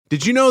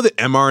Did you know that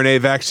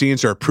mRNA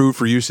vaccines are approved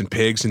for use in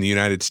pigs in the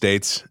United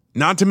States?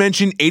 Not to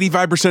mention,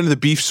 85% of the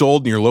beef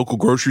sold in your local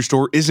grocery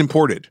store is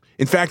imported.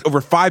 In fact,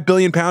 over 5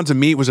 billion pounds of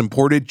meat was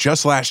imported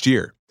just last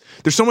year.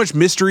 There's so much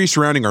mystery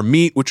surrounding our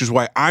meat, which is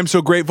why I'm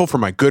so grateful for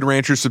my Good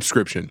Ranchers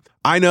subscription.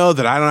 I know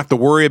that I don't have to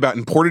worry about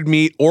imported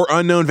meat or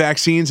unknown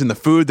vaccines in the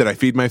food that I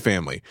feed my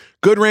family.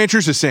 Good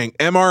Ranchers is saying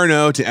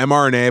mRNO to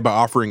mRNA by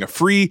offering a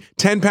free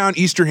 10-pound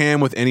Easter ham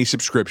with any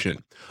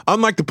subscription.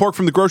 Unlike the pork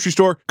from the grocery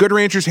store, Good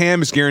Ranchers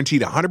ham is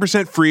guaranteed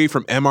 100% free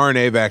from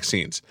mRNA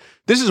vaccines.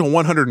 This is a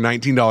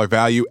 $119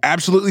 value,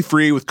 absolutely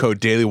free with code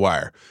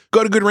DailyWire.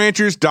 Go to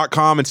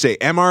goodranchers.com and say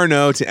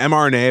mRNO to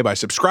mRNA by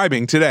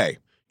subscribing today.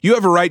 You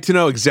have a right to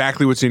know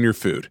exactly what's in your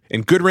food,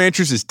 and Good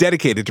Ranchers is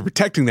dedicated to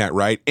protecting that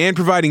right and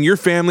providing your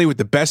family with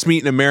the best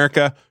meat in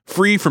America,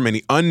 free from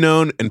any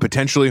unknown and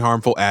potentially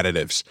harmful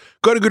additives.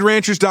 Go to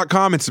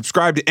goodranchers.com and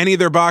subscribe to any of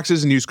their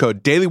boxes and use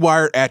code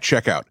DailyWire at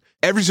checkout.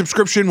 Every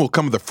subscription will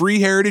come with a free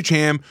Heritage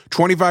ham,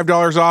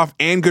 $25 off,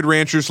 and Good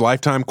Ranchers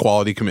lifetime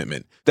quality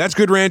commitment. That's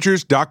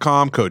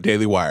goodranchers.com, code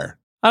DailyWire.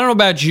 I don't know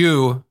about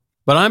you,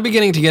 but I'm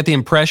beginning to get the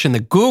impression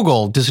that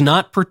Google does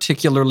not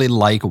particularly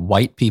like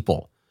white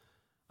people.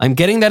 I'm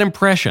getting that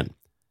impression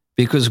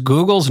because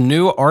Google's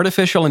new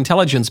artificial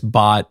intelligence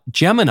bot,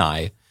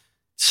 Gemini,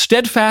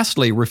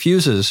 steadfastly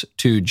refuses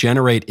to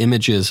generate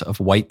images of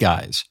white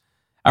guys.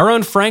 Our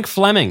own Frank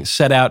Fleming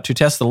set out to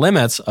test the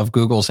limits of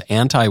Google's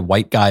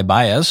anti-white guy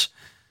bias,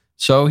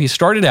 so he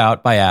started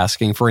out by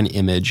asking for an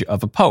image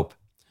of a pope.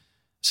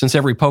 Since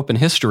every pope in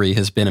history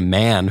has been a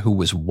man who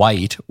was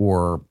white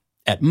or,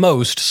 at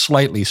most,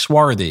 slightly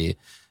swarthy,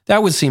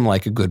 that would seem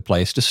like a good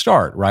place to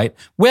start, right?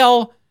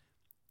 Well,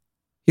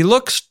 he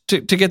looks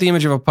to get the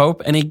image of a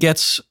pope, and he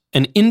gets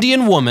an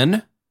Indian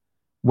woman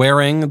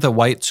wearing the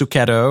white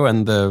zucchetto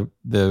and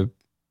the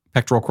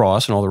pectoral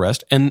cross and all the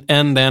rest, and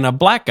then a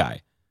black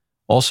guy,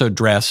 also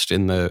dressed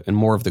in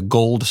more of the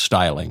gold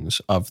stylings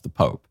of the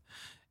pope.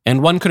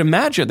 And one could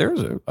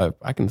imagine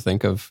I can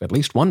think of at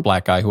least one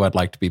black guy who I'd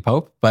like to be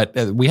pope, but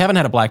we haven't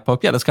had a black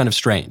pope yet. That's kind of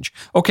strange.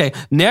 Okay,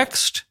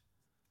 next,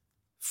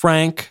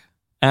 Frank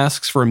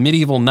asks for a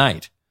medieval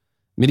knight.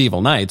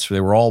 Medieval knights, they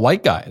were all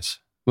white guys.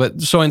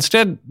 But so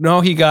instead, no,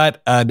 he got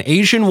an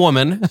Asian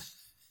woman,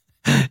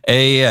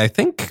 I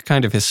think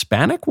kind of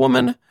Hispanic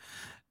woman,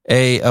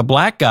 a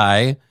black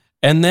guy,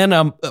 and then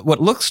what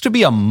looks to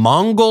be a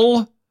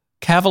Mongol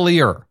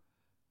cavalier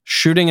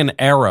shooting an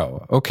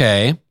arrow.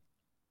 Okay.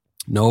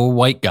 No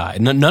white guy.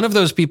 None of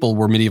those people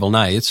were medieval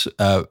knights,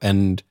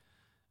 and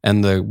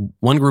the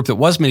one group that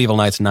was medieval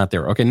knights, not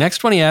there. Okay,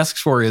 next one he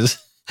asks for is,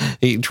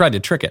 he tried to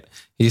trick it.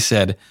 He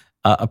said,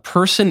 a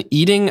person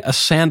eating a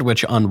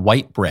sandwich on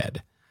white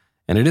bread.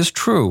 And it is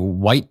true,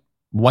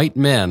 white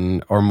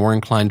men are more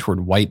inclined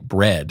toward white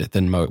bread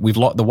than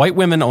the white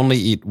women only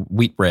eat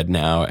wheat bread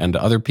now, and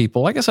other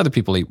people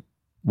eat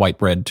white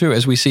bread too.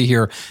 As we see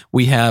here,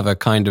 we have a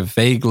kind of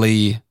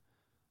vaguely,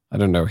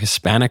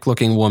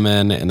 Hispanic-looking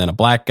woman, and then a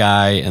black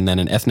guy, and then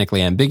an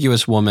ethnically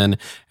ambiguous woman,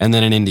 and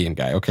then an Indian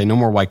guy. Okay, no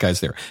more white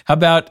guys there. How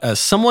about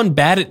someone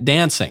bad at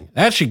dancing?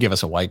 That should give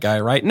us a white guy,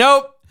 right?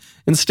 Nope.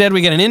 Instead, we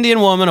get an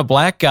Indian woman, a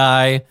black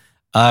guy,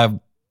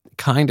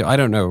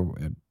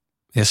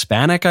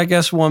 Hispanic, I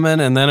guess, woman,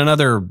 and then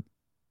another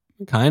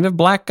kind of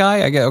black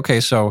guy. I guess. Okay,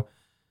 so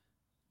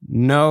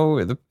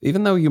no,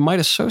 even though you might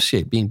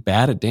associate being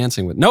bad at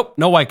dancing with, no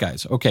white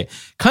guys. Okay,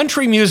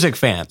 country music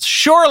fans.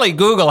 Surely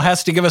Google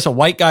has to give us a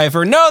white guy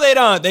no, they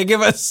don't. They give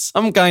us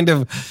some kind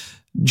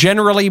of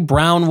generally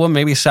brown woman,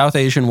 maybe South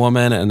Asian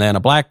woman, and then a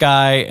black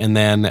guy, and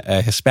then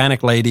a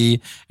Hispanic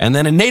lady, and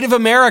then a Native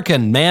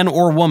American man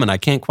or woman. I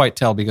can't quite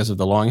tell because of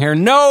the long hair.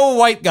 No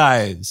white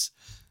guys,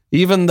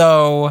 even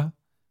though,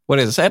 what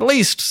is this? At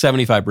least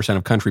 75%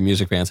 of country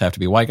music fans have to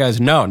be white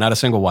guys. No, not a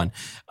single one.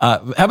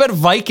 How about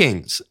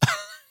Vikings?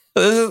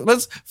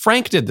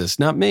 Frank did this,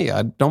 not me.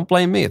 Don't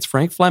blame me. It's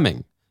Frank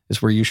Fleming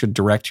is where you should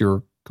direct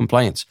your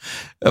complaints.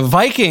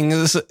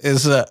 Vikings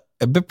is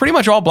pretty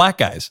much all black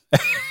guys.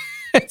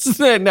 It's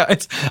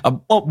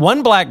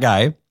one black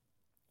guy,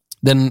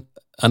 then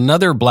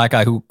another black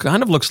guy who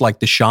kind of looks like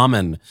the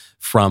shaman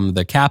from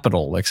the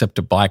Capitol, except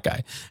a black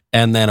guy,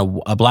 and then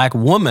a black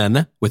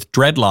woman with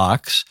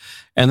dreadlocks,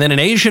 and then an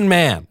Asian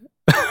man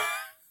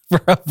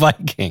for a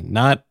Viking.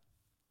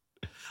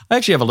 I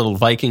actually have a little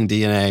Viking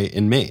DNA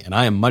in me, and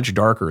I am much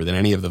darker than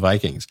any of the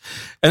Vikings.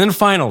 And then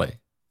finally,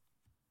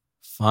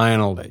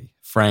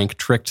 Frank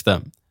tricked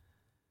them.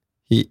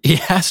 He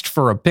asked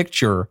for a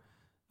picture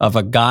of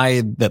a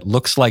guy that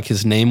looks like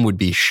his name would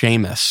be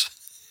Seamus.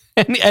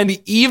 And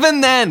even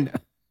then,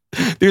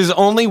 there's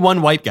only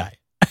one white guy.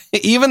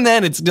 Even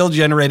then, it still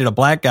generated a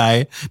black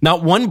guy.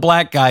 Not one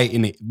black guy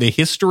in the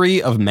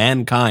history of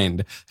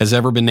mankind has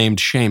ever been named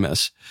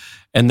Seamus.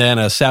 And then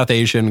a South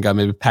Asian guy,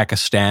 maybe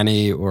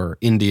Pakistani or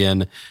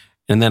Indian.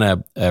 And then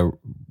a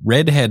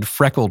redhead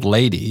freckled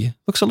lady.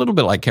 Looks a little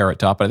bit like Carrot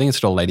Top, but I think it's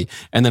still a lady.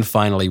 And then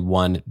finally,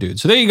 one dude.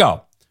 So there you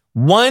go.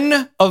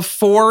 One of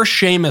 4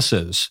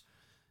 Seamuses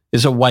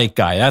is a white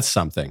guy. That's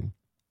something.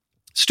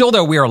 Still,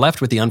 though, we are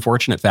left with the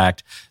unfortunate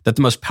fact that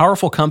the most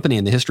powerful company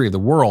in the history of the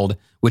world,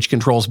 which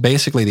controls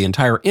basically the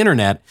entire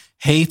internet,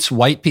 hates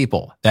white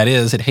people. That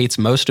is, it hates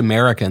most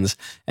Americans,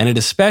 and it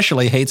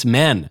especially hates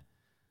men.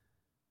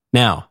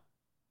 Now,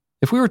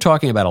 if we were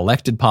talking about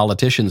elected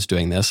politicians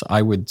doing this,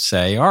 I would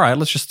say, all right,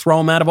 let's just throw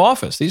them out of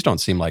office. These don't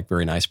seem like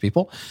very nice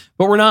people.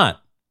 But we're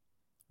not.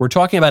 We're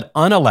talking about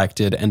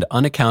unelected and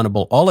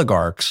unaccountable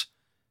oligarchs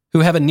who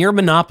have a near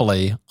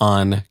monopoly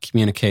on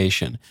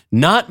communication.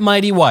 Not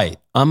Mighty White.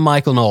 I'm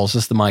Michael Knowles.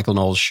 This is The Michael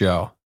Knowles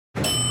Show.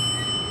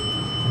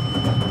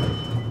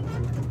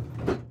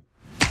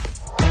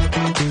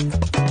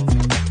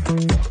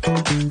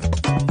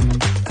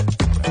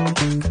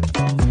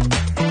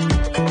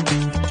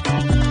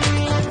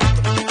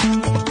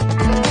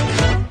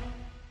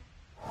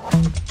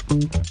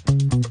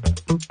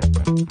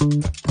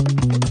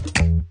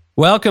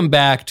 Welcome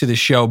back to the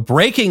show.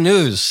 Breaking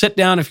news. Sit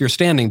down if you're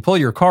standing. Pull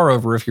your car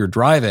over if you're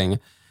driving.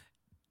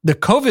 The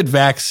COVID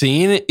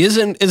vaccine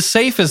isn't as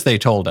safe as they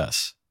told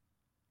us.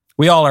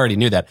 We all already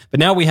knew that. But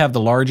now we have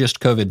the largest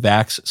COVID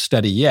vax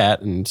study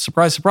yet. And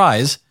surprise,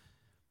 surprise,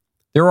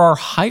 there are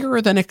higher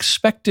than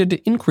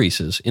expected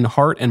increases in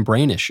heart and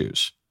brain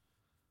issues.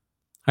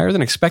 Higher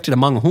than expected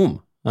among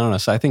whom? I don't know.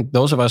 So I think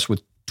those of us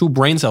with two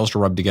brain cells to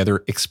rub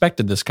together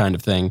expected this kind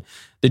of thing.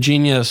 The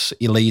genius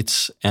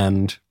elites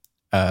and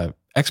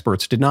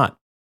experts did not.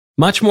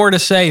 Much more to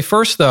say.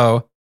 First,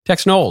 though,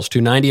 text Knowles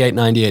to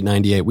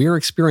 989898. We are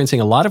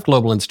experiencing a lot of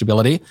global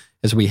instability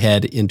as we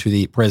head into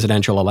the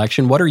presidential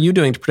election. What are you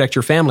doing to protect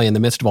your family in the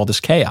midst of all this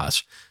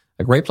chaos?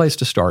 A great place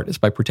to start is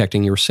by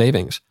protecting your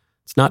savings.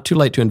 It's not too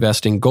late to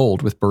invest in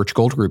gold with Birch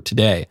Gold Group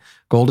today.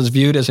 Gold is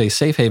viewed as a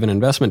safe haven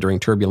investment during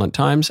turbulent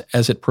times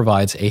as it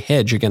provides a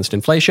hedge against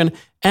inflation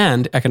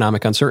and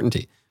economic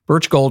uncertainty.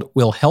 Birch Gold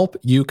will help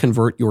you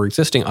convert your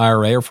existing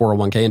IRA or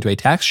 401k into a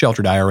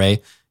tax-sheltered IRA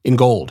in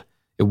gold.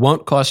 It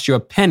won't cost you a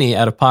penny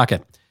out of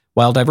pocket.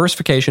 While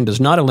diversification does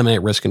not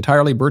eliminate risk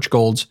entirely, Birch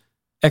Gold's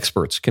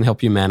experts can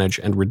help you manage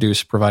and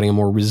reduce, providing a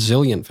more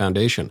resilient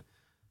foundation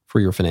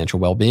for your financial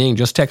well-being.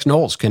 Just text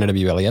Knowles,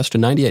 KNWLES, to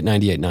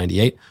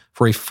 989898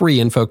 for a free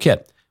info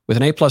kit. With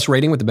an A+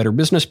 rating with the Better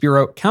Business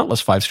Bureau,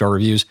 countless 5-star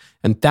reviews,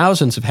 and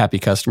thousands of happy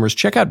customers,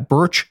 check out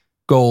Birch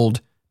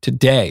Gold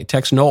today.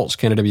 Text Knowles,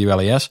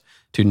 KNWLES,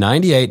 to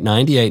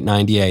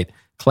 989898.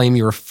 Claim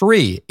your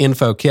free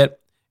info kit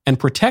and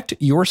protect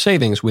your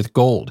savings with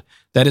gold.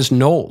 That is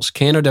Knowles,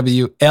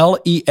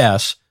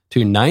 KNWLES,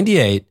 to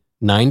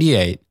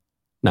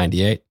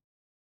 989898.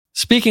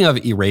 Speaking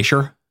of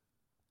erasure,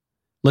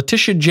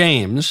 Letitia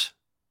James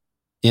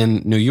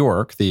in New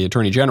York, the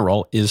Attorney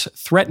General, is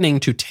threatening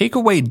to take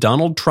away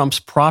Donald Trump's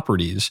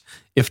properties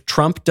if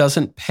Trump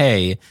doesn't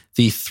pay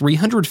the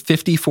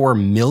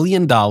 $354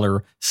 million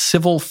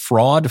civil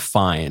fraud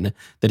fine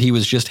that he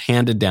was just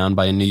handed down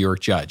by a New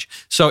York judge.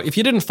 So if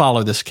you didn't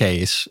follow this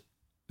case,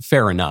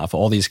 fair enough.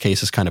 All these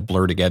cases kind of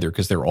blur together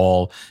because they're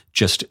all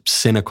just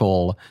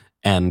cynical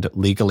and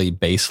legally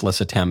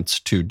baseless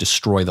attempts to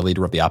destroy the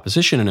leader of the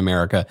opposition in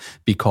America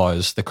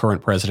because the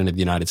current president of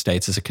the United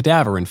States is a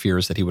cadaver and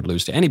fears that he would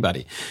lose to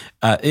anybody.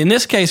 In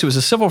this case, it was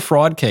a civil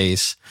fraud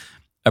case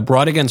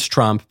brought against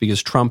Trump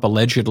because Trump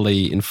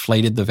allegedly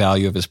inflated the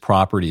value of his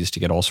properties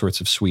to get all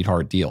sorts of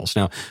sweetheart deals.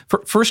 Now,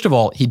 first of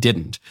all, he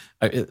didn't.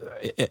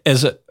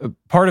 As a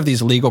part of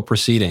these legal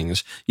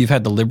proceedings, you've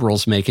had the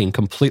liberals making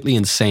completely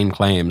insane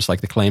claims,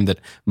 like the claim that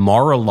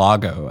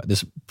Mar-a-Lago,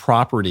 this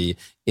property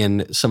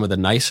in some of the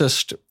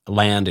nicest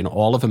land in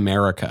all of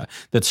America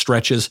that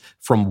stretches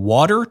from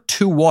water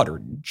to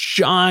water,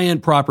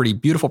 giant property,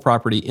 beautiful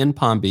property in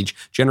Palm Beach,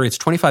 generates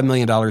 $25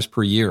 million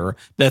per year.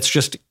 That's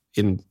just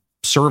in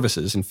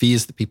services and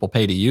fees that people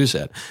pay to use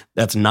it.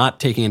 That's not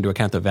taking into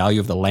account the value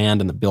of the land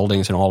and the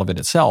buildings and all of it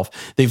itself.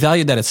 They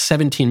valued that at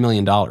 $17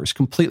 million.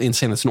 Completely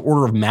insane. That's an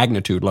order of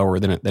magnitude lower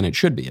than it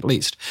should be, at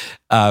least.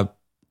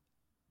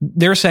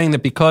 They're saying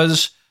that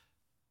because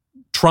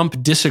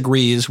Trump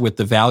disagrees with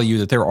the value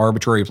that they're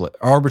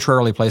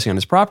arbitrarily placing on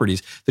his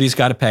properties, that he's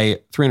got to pay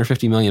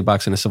 $350 million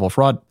in a civil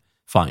fraud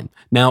fine.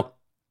 Now,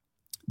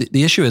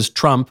 the issue is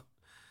Trump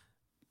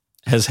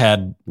has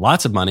had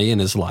lots of money in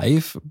his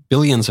life,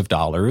 billions of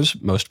dollars,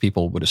 most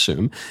people would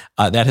assume.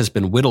 That has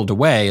been whittled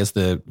away as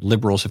the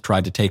liberals have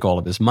tried to take all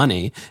of his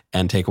money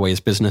and take away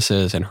his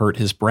businesses and hurt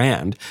his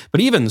brand.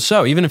 But even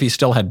so, even if he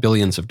still had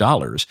billions of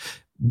dollars,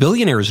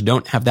 billionaires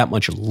don't have that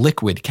much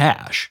liquid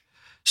cash.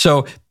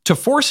 So to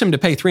force him to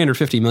pay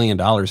 $350 million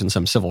in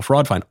some civil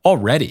fraud fine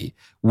already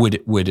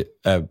would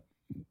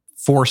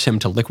force him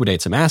to liquidate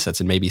some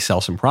assets and maybe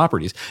sell some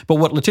properties. But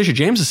what Letitia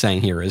James is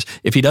saying here is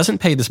if he doesn't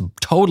pay this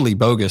totally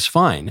bogus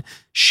fine,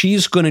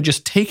 she's going to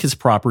just take his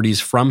properties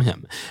from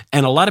him.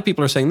 And a lot of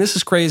people are saying, this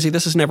is crazy.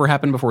 This has never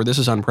happened before. This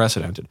is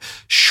unprecedented.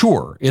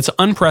 Sure, it's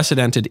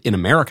unprecedented in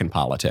American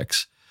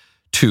politics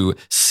to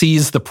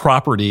seize the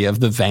property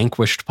of the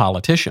vanquished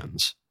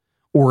politicians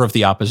or of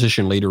the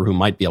opposition leader who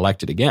might be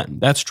elected again.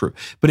 That's true.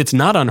 But it's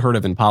not unheard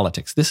of in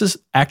politics. This is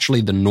actually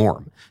the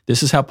norm.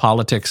 This is how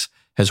politics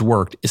has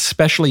worked,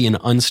 especially in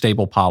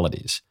unstable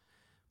polities.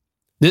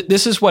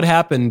 This is what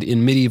happened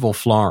in medieval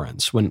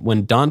Florence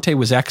when Dante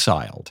was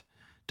exiled.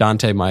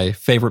 Dante, my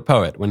favorite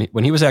poet,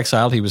 when he was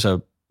exiled, he was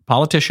a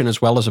politician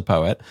as well as a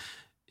poet.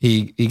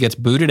 He gets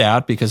booted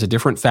out because a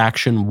different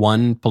faction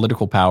won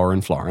political power in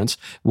Florence.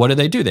 What did?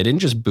 They didn't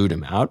just boot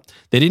him out.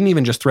 They didn't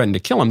even just threaten to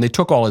kill him. They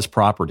took all his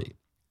property.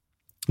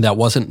 That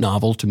wasn't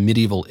novel to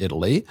medieval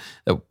Italy.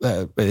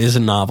 It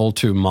isn't novel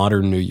to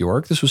modern New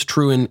York. This was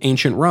true in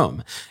ancient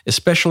Rome,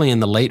 especially in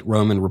the late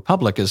Roman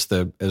Republic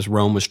as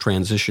Rome was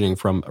transitioning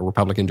from a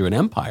republic into an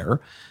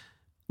empire.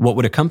 What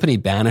would accompany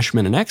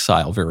banishment and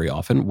exile very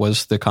often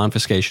was the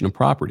confiscation of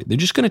property. They're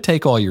just going to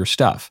take all your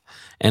stuff.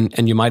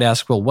 And you might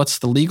ask, well, what's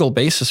the legal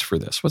basis for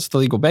this? What's the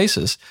legal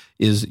basis?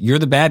 Is you're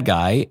the bad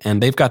guy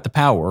and they've got the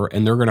power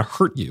and they're going to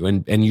hurt you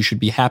and you should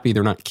be happy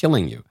they're not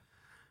killing you.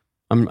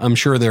 I'm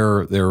sure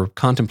they're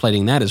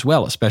contemplating that as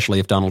well, especially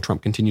if Donald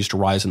Trump continues to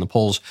rise in the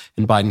polls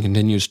and Biden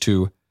continues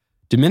to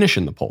diminish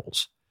in the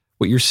polls.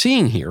 What you're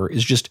seeing here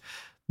is just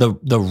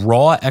the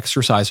raw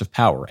exercise of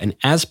power. And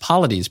as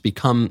polities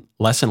become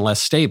less and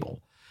less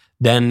stable,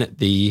 then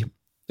the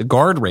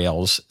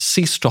guardrails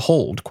cease to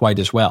hold quite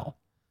as well.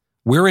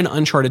 We're in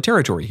uncharted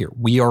territory here.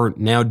 We are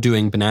now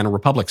doing Banana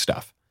Republic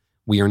stuff.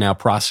 We are now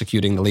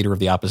prosecuting the leader of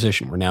the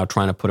opposition. We're now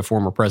trying to put a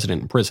former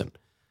president in prison.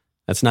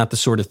 That's not the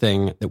sort of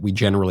thing that we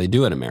generally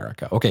do in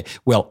America. Okay,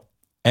 well,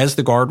 as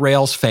the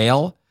guardrails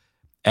fail,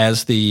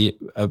 as the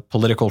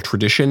political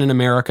tradition in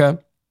America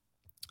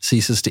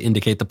ceases to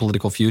indicate the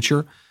political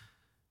future,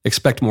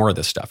 expect more of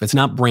this stuff. It's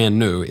not brand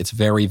new. It's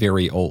very,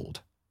 very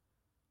old.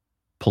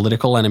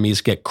 Political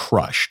enemies get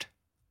crushed.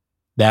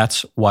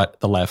 That's what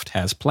the left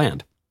has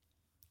planned.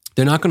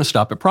 They're not going to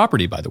stop at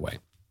property, by the way.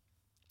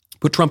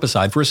 Put Trump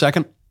aside for a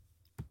second.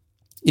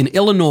 In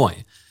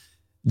Illinois,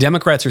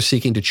 Democrats are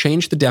seeking to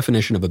change the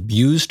definition of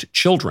abused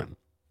children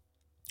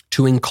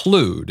to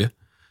include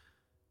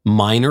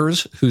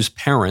minors whose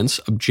parents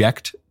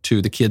object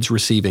to the kids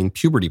receiving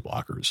puberty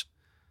blockers.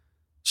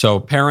 So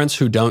parents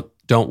who don't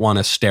want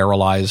to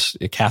sterilize,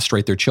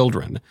 castrate their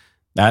children,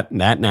 that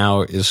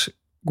now is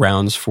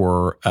grounds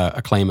for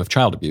a claim of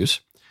child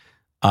abuse.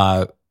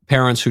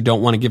 Parents who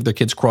don't want to give their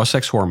kids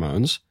cross-sex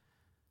hormones,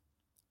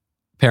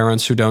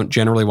 parents who don't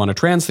generally want to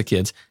trans the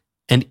kids,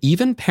 and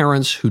even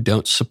parents who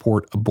don't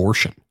support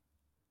abortion.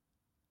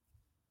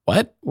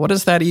 What? What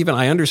is that even?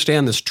 I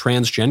understand this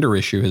transgender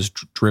issue has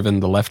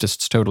driven the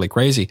leftists totally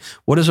crazy.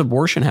 What does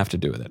abortion have to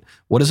do with it?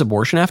 What does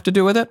abortion have to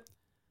do with it?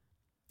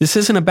 This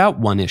isn't about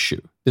one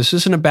issue. This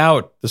isn't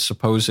about the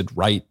supposed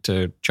right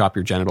to chop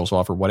your genitals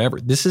off or whatever.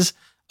 This is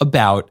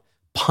about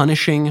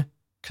punishing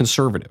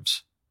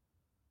conservatives.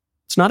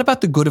 It's not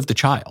about the good of the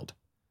child.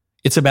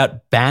 It's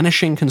about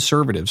banishing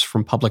conservatives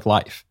from public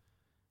life.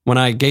 When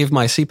I gave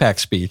my CPAC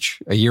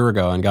speech a year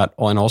ago and got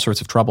in all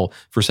sorts of trouble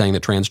for saying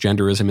that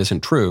transgenderism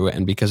isn't true,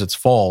 and because it's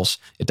false,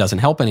 it doesn't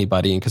help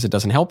anybody, and because it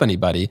doesn't help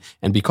anybody,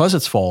 and because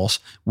it's false,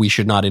 we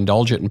should not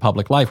indulge it in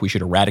public life. We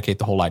should eradicate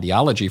the whole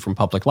ideology from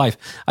public life.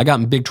 I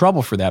got in big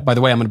trouble for that. By the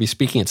way, I'm going to be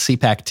speaking at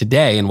CPAC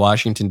today in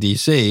Washington,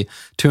 D.C.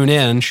 Tune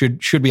in.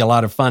 Should be a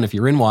lot of fun if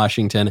you're in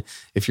Washington.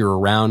 If you're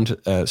around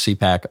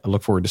CPAC, I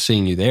look forward to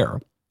seeing you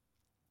there.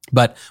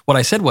 But what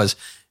I said was,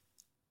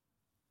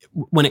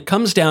 when it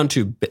comes down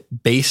to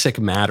basic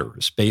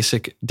matters,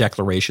 basic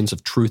declarations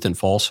of truth and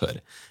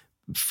falsehood,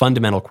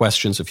 fundamental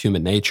questions of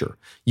human nature,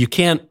 you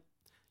can't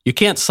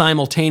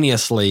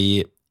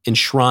simultaneously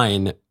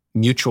enshrine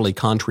mutually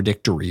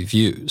contradictory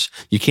views.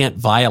 You can't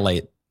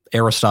violate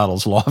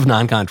Aristotle's law of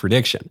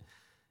non-contradiction.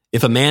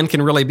 If a man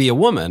can really be a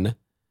woman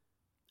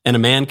and a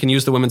man can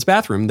use the women's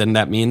bathroom, then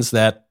that means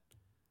that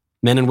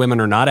men and women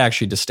are not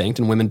actually distinct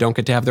and women don't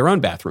get to have their own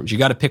bathrooms. You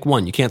got to pick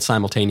one. You can't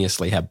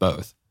simultaneously have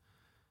both.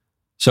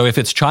 So if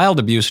it's child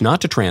abuse not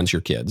to trans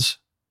your kids,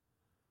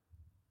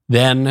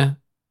 then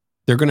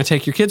they're going to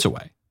take your kids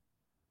away.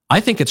 I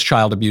think it's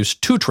child abuse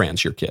to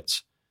trans your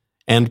kids.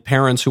 And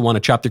parents who want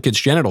to chop their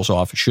kids' genitals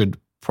off should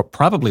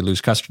probably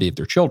lose custody of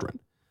their children.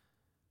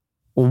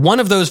 Well, one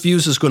of those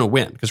views is going to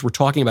win because we're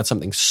talking about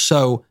something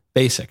so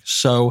basic,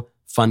 so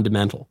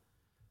fundamental.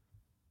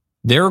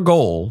 Their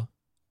goal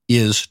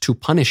is to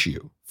punish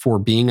you for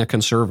being a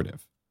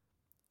conservative,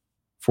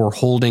 for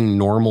holding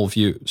normal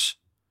views.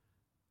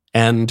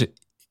 And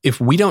if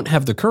we don't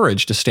have the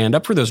courage to stand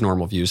up for those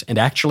normal views and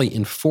actually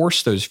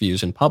enforce those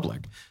views in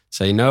public,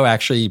 say, no,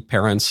 actually,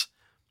 parents,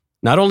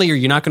 not only are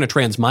you not going to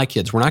trans my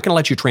kids, we're not going to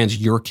let you trans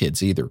your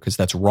kids either, because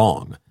that's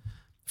wrong.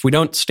 If we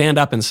don't stand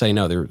up and say,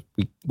 no,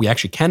 we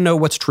actually can know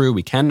what's true,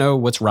 we can know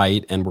what's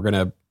right, and we're going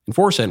to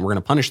enforce it, and we're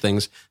going to punish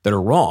things that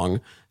are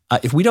wrong,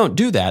 if we don't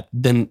do that,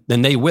 then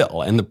they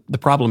will. And the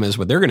problem is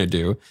what they're going to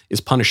do is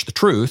punish the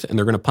truth, and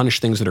they're going to punish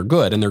things that are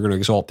good, and they're going to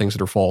exalt things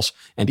that are false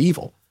and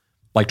evil,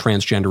 like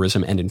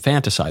transgenderism and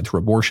infanticide through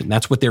abortion.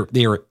 That's what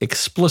they are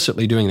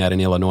explicitly doing that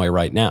in Illinois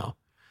right now.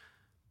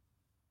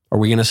 Are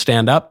we going to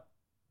stand up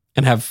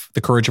and have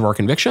the courage of our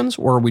convictions,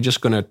 or are we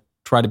just going to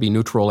try to be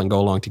neutral and go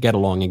along to get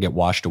along and get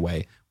washed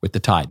away with the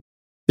tide?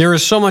 There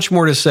is so much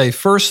more to say.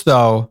 First,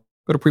 though,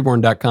 go to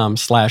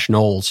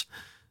preborn.com/Knowles.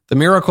 The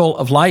miracle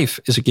of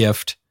life is a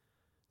gift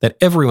that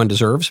everyone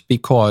deserves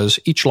because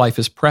each life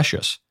is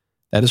precious.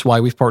 That is why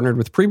we've partnered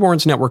with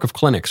Preborn's network of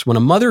clinics. When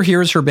a mother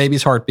hears her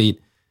baby's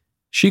heartbeat,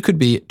 she could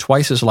be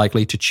twice as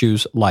likely to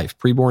choose life.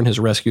 Preborn has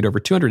rescued over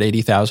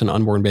 280,000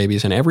 unborn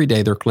babies, and every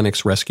day their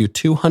clinics rescue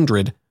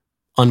 200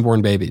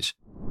 unborn babies.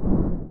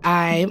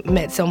 I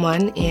met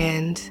someone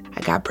and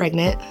I got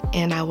pregnant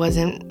and I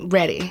wasn't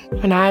ready.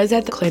 When I was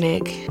at the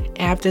clinic,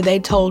 after they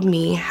told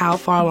me how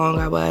far along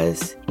I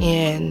was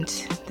and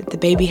that the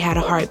baby had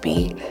a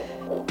heartbeat,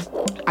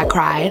 I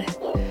cried.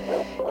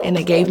 And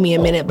they gave me a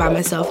minute by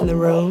myself in the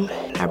room.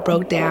 I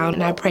broke down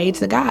and I prayed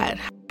to God.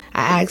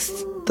 I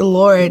asked the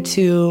Lord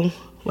to,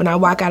 when I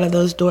walk out of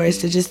those doors,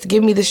 to just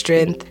give me the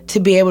strength to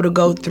be able to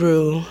go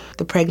through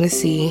the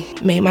pregnancy.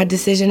 Made my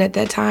decision at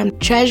that time.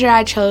 Treasure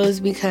I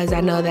chose because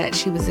I know that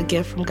she was a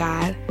gift from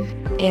God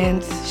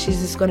and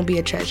she's just going to be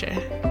a treasure.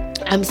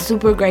 I'm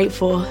super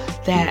grateful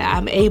that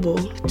I'm able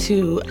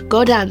to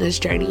go down this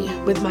journey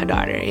with my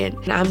daughter,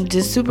 and I'm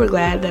just super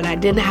glad that I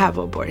didn't have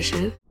an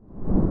abortion.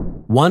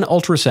 One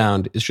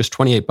ultrasound is just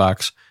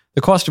 $28,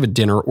 the cost of a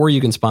dinner, or you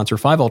can sponsor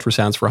 5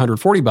 ultrasounds for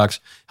 $140,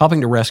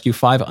 helping to rescue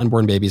 5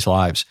 unborn babies'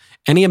 lives.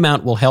 Any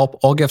amount will help.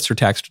 All gifts are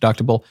tax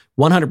deductible.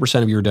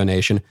 100% of your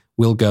donation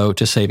will go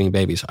to saving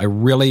babies. I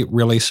really,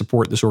 really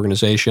support this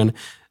organization.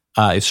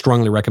 I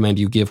strongly recommend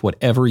you give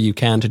whatever you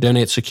can. To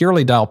donate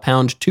securely, dial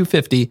pound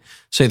 250,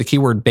 say the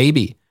keyword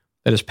baby.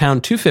 That is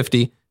pound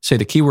 250, say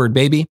the keyword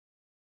baby.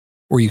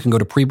 Or you can go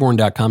to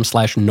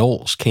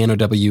preborn.com/Knowles,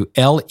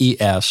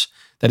 Knowles.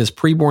 That is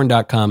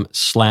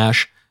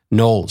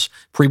preborn.com/Knowles.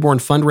 Preborn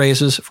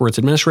fundraises for its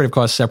administrative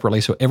costs separately,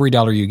 so every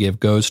dollar you give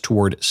goes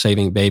toward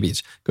saving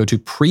babies. Go to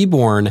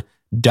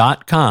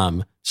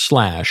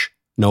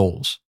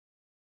preborn.com/Knowles.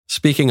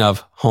 Speaking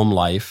of home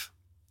life,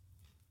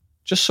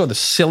 just saw the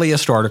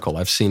silliest article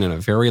I've seen in a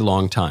very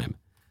long time.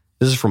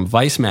 This is from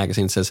Vice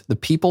magazine. It says, the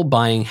people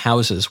buying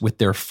houses with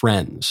their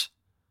friends.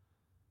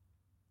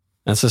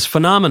 And it's this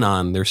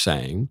phenomenon, they're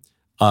saying,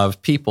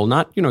 of people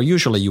not,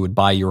 usually you would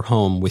buy your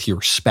home with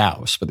your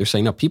spouse, but they're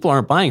saying, no, people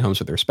aren't buying homes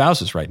with their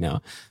spouses right now.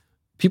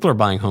 People are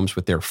buying homes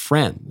with their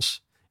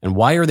friends. And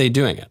why are they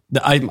doing it?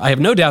 I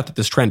have no doubt that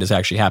this trend is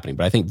actually happening,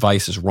 but I think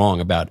Vice is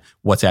wrong about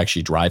what's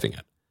actually driving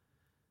it.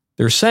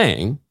 They're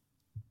saying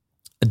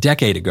a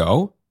decade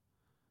ago,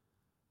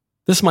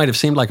 this might have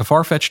seemed like a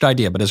far-fetched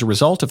idea, but as a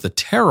result of the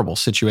terrible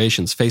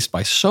situations faced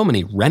by so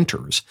many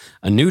renters,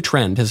 a new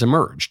trend has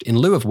emerged. In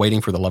lieu of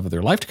waiting for the love of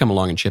their life to come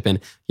along and chip in,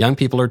 young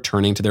people are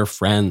turning to their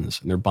friends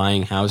and they're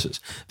buying houses.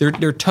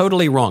 They're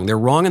totally wrong. They're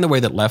wrong in the way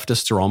that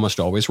leftists are almost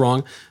always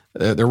wrong.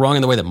 They're wrong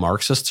in the way that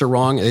Marxists are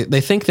wrong.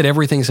 They think that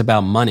everything's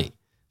about money.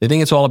 They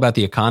think it's all about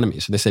the economy.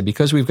 So they say,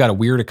 because we've got a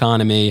weird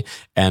economy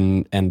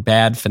and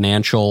bad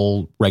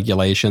financial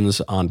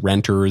regulations on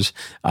renters,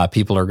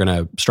 people are going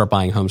to start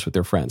buying homes with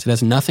their friends. It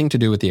has nothing to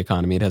do with the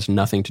economy. It has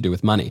nothing to do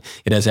with money.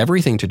 It has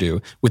everything to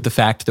do with the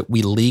fact that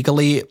we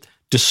legally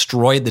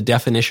destroyed the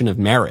definition of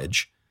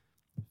marriage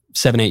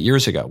 7-8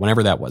 years ago,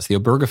 whenever that was, the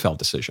Obergefell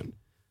decision.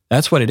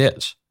 That's what it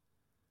is.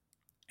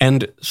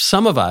 And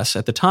some of us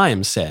at the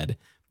time said,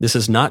 this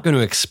is not going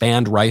to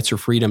expand rights or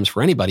freedoms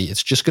for anybody.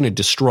 It's just going to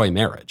destroy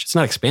marriage. It's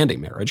not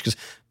expanding marriage, because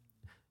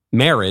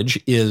marriage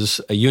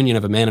is a union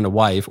of a man and a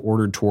wife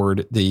ordered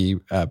toward the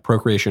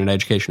procreation and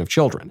education of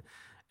children.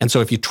 And so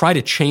if you try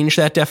to change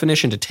that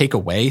definition to take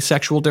away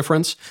sexual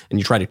difference, and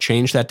you try to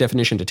change that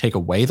definition to take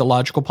away the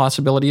logical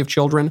possibility of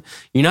children,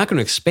 you're not going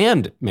to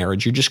expand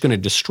marriage. You're just going to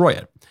destroy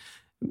it.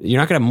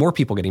 You're not going to have more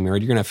people getting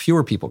married. You're going to have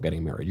fewer people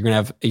getting married. You're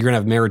going to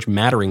have marriage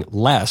mattering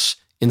less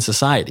in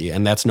society.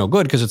 And that's no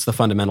good, because it's the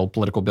fundamental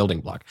political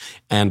building block.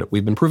 And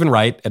we've been proven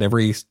right at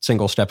every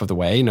single step of the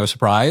way. No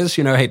surprise.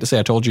 I hate to say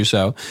I told you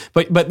so.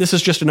 But this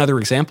is just another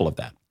example of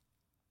that.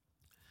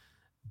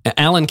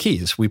 Alan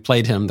Keyes, we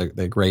played him,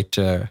 the great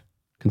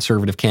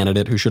conservative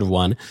candidate who should have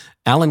won.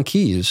 Alan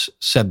Keyes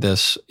said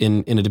this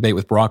in a debate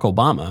with Barack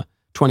Obama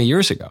 20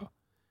 years ago.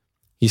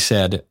 He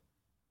said,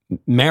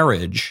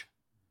 marriage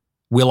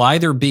will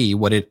either be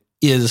what it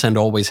is and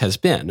always has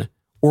been,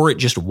 or it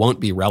just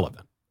won't be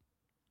relevant.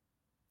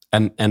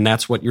 And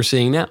that's what you're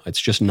seeing now.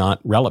 It's just not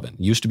relevant.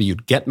 It used to be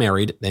you'd get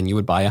married, then you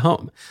would buy a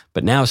home.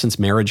 But now, since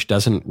marriage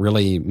doesn't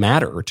really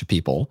matter to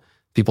people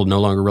no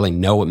longer really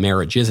know what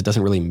marriage is, it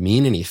doesn't really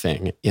mean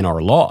anything in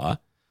our law,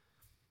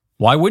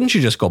 why wouldn't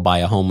you just go buy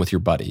a home with your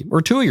buddy,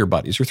 or 2 of your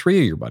buddies, or 3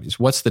 of your buddies?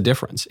 What's the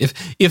difference?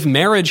 If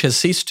marriage has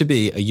ceased to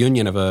be a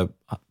union of a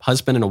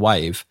husband and a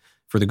wife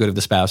for the good of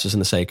the spouses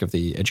and the sake of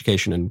the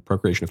education and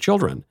procreation of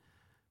children,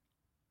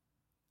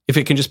 if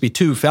it can just be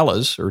 2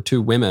 fellas or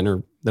 2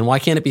 women, then why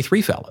can't it be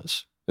 3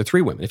 fellas or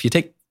 3 women? If you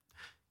take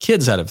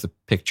kids out of the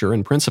picture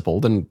in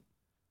principle, then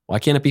why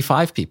can't it be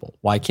 5 people?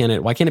 Why can't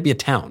it be a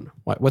town?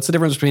 What's the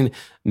difference between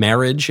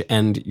marriage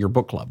and your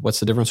book club? What's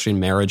the difference between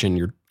marriage and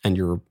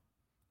your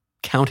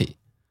county?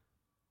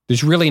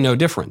 There's really no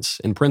difference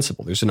in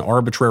principle. There's an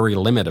arbitrary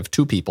limit of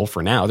 2 people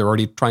for now. They're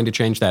already trying to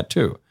change that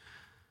too.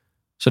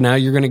 So now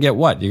you're going to get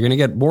what? You're going to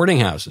get boarding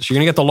houses. You're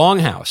going to get the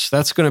longhouse.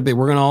 That's going to be,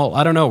 we're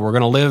going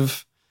to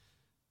live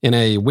in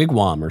a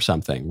wigwam or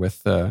something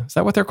with, is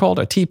that what they're called?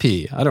 A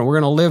teepee. We're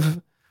going to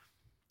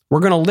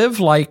live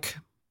like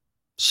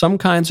some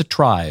kinds of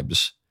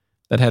tribes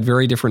that had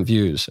very different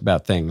views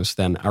about things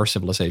than our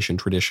civilization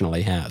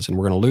traditionally has. And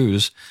we're going to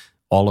lose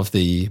all of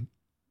the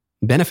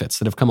benefits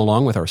that have come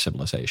along with our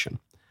civilization.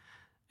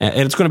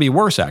 And it's going to be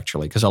worse,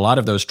 actually, because a lot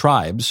of those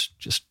tribes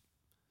just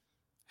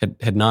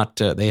had not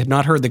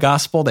heard the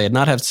gospel. They had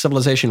not had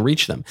civilization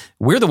reach them.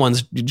 We're the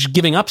ones just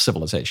giving up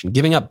civilization,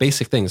 giving up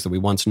basic things that we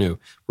once knew.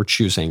 We're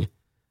choosing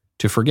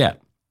to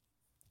forget.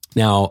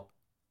 Now,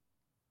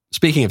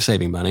 speaking of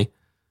saving money,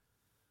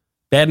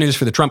 bad news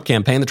for the Trump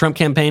campaign. The Trump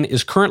campaign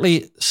is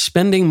currently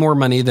spending more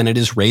money than it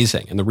is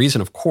raising. And the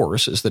reason, of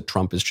course, is that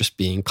Trump is just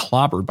being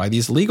clobbered by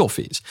these legal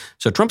fees.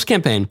 So Trump's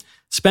campaign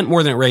spent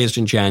more than it raised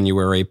in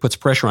January, puts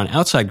pressure on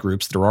outside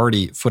groups that are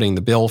already footing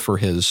the bill for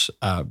his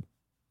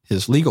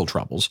legal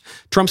troubles.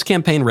 Trump's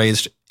campaign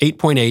raised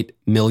 $8.8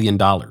 million.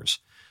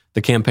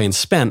 The campaign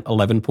spent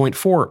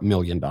 $11.4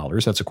 million.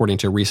 That's according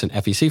to recent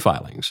FEC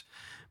filings.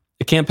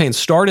 The campaign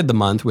started the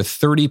month with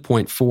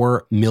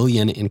 $30.4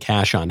 million in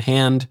cash on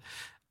hand.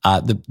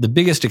 The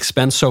biggest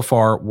expense so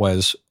far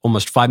was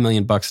almost $5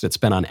 million that it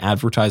spent on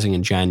advertising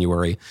in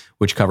January,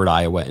 which covered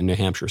Iowa and New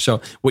Hampshire.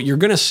 So what you're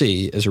going to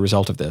see as a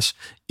result of this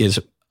is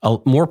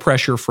more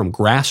pressure from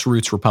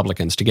grassroots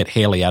Republicans to get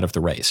Haley out of the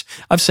race.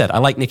 I've said I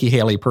like Nikki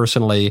Haley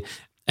personally,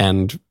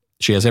 and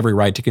she has every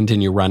right to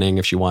continue running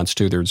if she wants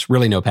to. There's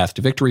really no path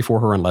to victory for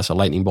her unless a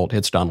lightning bolt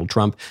hits Donald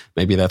Trump.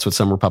 Maybe that's what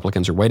some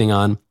Republicans are waiting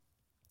on.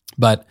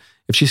 But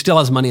if she still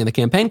has money in the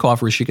campaign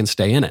coffers, she can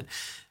stay in it.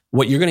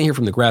 What you're going to hear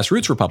from the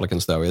grassroots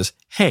Republicans, though, is,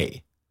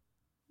 hey,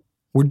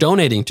 we're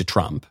donating to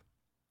Trump.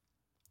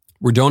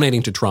 We're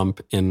donating to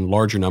Trump in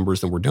larger numbers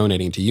than we're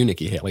donating to you,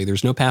 Nikki Haley.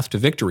 There's no path to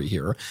victory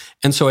here.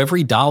 And so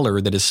every dollar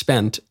that is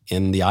spent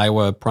in the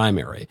Iowa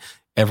primary,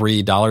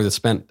 every dollar that's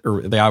spent,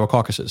 or the Iowa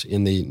caucuses,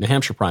 in the New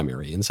Hampshire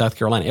primary, in South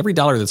Carolina, every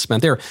dollar that's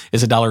spent there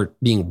is a dollar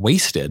being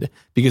wasted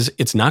because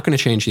it's not going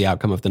to change the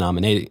outcome of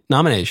the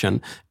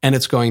nomination, and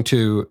it's going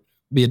to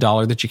be a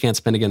dollar that you can't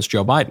spend against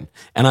Joe Biden.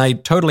 And I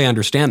totally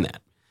understand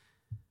that.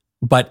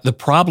 But the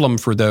problem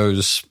for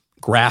those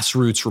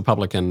grassroots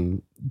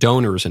Republican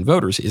donors and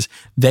voters is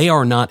they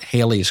are not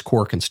Haley's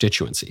core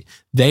constituency.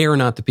 They are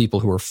not the people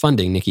who are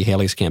funding Nikki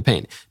Haley's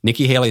campaign.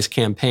 Nikki Haley's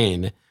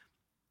campaign,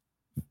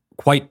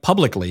 quite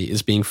publicly,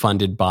 is being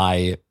funded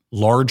by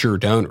larger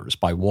donors,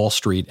 by Wall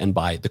Street and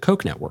by the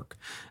Koch network.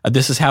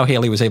 This is how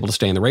Haley was able to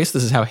stay in the race.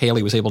 This is how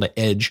Haley was able to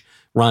edge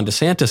Ron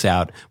DeSantis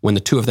out when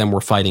the two of them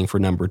were fighting for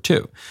number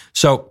 2.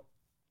 So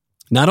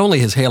not only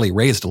has Haley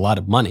raised a lot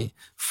of money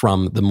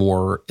from the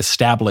more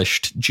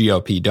established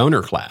GOP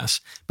donor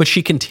class, but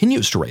she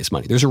continues to raise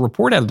money. There's a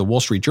report out of the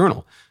Wall Street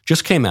Journal,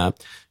 just came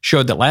out,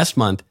 showed that last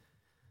month,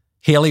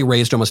 Haley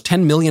raised almost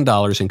 $10 million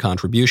in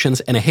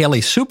contributions, and a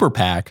Haley super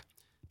PAC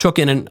took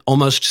in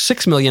almost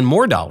 $6 million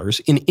more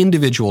in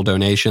individual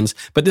donations,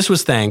 but this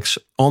was thanks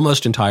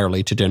almost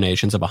entirely to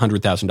donations of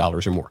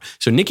 $100,000 or more.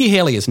 So Nikki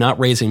Haley is not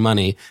raising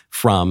money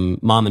from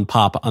mom and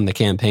pop on the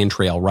campaign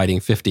trail writing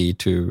 $50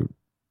 to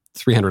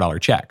 $300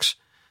 checks.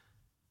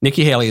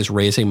 Nikki Haley is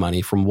raising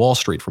money from Wall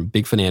Street, from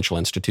big financial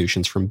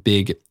institutions, from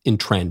big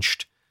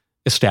entrenched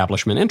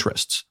establishment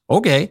interests.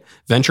 Okay,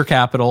 venture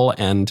capital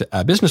and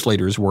business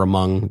leaders were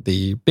among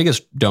the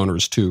biggest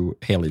donors to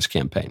Haley's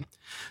campaign.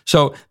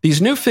 So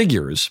these new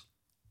figures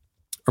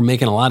are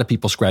making a lot of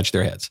people scratch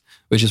their heads,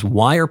 which is,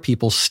 why are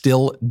people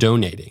still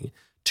donating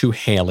to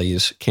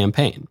Haley's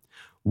campaign?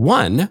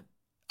 One,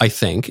 I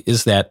think,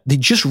 is that they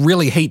just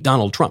really hate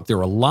Donald Trump. There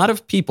are a lot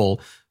of people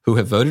who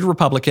have voted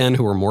Republican,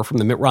 who are more from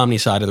the Mitt Romney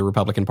side of the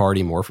Republican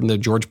Party, more from the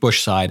George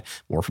Bush side,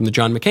 more from the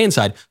John McCain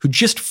side, who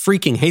just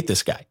freaking hate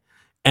this guy.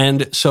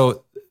 And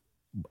so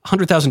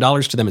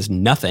 $100,000 to them is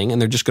nothing,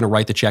 and they're just going to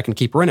write the check and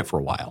keep her in it for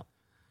a while.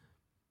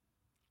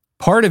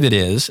 Part of it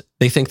is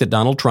they think that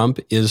Donald Trump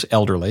is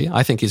elderly.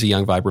 I think he's a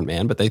young, vibrant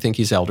man, but they think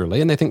he's elderly,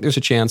 and they think there's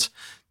a chance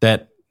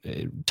that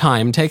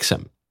time takes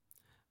him.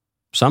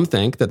 Some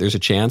think that there's a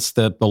chance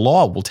that the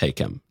law will take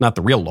him. Not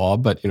the real law,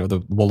 but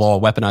the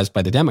law weaponized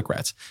by the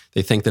Democrats.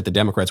 They think that the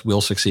Democrats will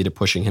succeed at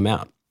pushing him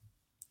out.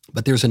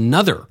 But there's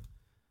another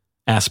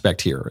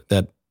aspect here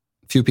that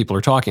few people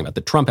are talking about,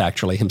 that Trump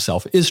actually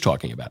himself is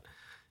talking about,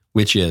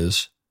 which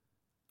is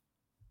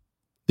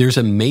there's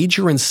a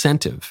major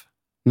incentive,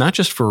 not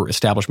just for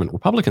establishment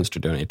Republicans to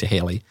donate to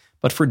Haley,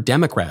 but for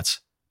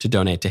Democrats to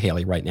donate to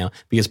Haley right now,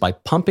 because by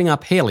pumping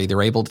up Haley,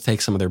 they're able to take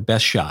some of their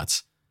best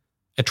shots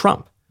at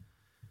Trump.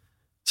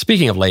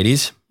 Speaking of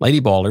ladies, Lady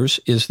Ballers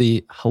is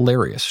the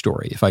hilarious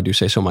story, if I do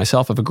say so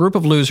myself, of a group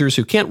of losers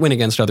who can't win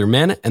against other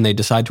men, and they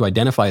decide to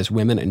identify as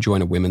women and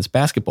join a women's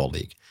basketball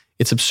league.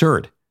 It's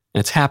absurd, and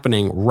it's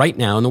happening right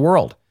now in the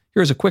world.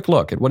 Here's a quick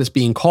look at what is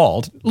being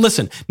called,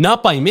 listen,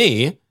 not by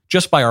me,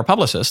 just by our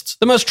publicists,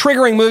 the most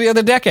triggering movie of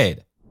the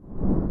decade.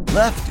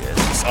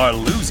 Leftists are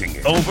losing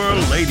it over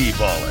Lady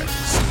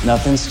Ballers.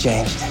 Nothing's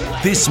changed.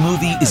 This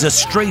movie is a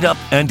straight-up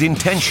and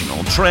intentional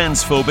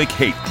transphobic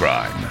hate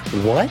crime.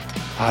 What?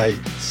 I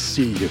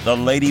see you. The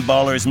Lady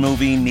Ballers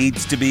movie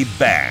needs to be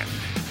banned.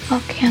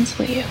 I'll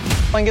cancel you.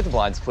 I can get the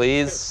blinds,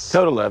 please.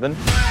 Code 11.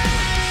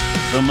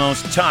 the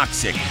most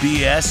toxic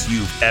BS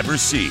you've ever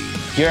seen.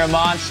 You're a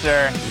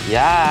monster.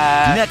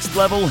 Yeah. Next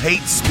level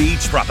hate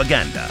speech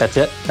propaganda. That's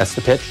it? That's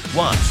the pitch?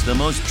 Watch the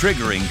most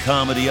triggering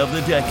comedy of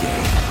the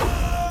decade.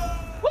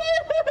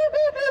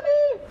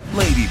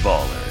 Lady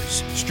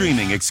Ballers,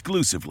 streaming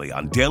exclusively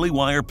on Daily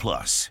Wire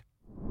Plus.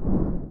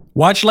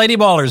 Watch Lady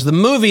Ballers, the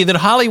movie that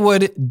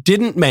Hollywood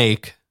didn't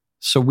make,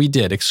 so we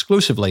did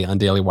exclusively on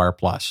Daily Wire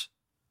Plus.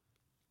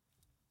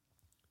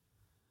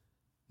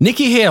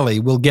 Nikki Haley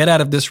will get out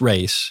of this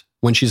race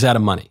when she's out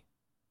of money.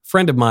 A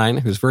friend of mine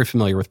who's very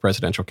familiar with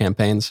presidential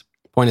campaigns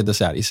pointed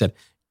this out. He said,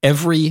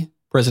 every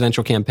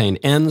presidential campaign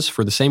ends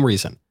for the same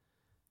reason,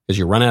 because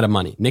you run out of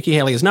money. Nikki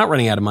Haley is not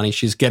running out of money.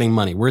 She's getting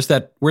money. Where's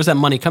that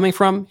money coming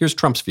from? Here's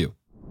Trump's view.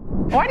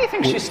 Why do you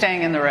think she's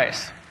staying in the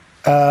race?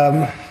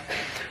 I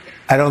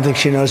don't think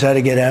she knows how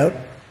to get out,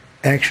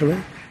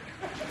 actually.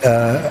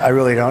 I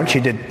really don't. She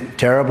did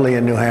terribly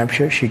in New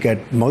Hampshire. She got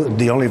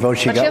the only vote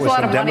she got was from Democrats. But she has a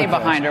lot of money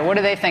behind her. What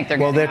do they think they're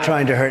getting? Well, they're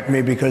trying to hurt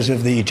me because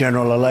of the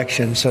general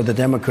election. So the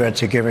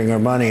Democrats are giving her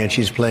money, and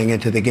she's playing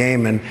into the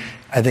game. And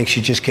I think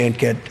she just can't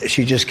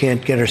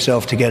get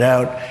herself to get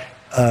out.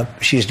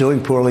 She's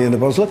doing poorly in the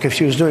polls. Look, if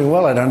she was doing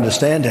well, I'd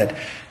understand it.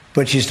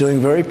 But she's doing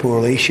very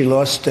poorly. She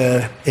lost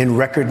in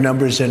record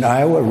numbers in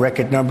Iowa,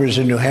 record numbers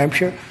in New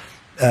Hampshire,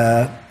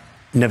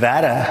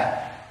 Nevada.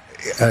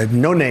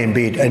 No name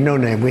beat. No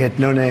name. We had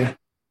no name.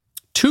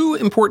 Two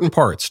important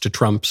parts to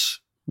Trump's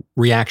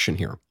reaction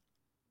here.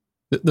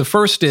 The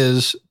first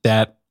is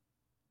that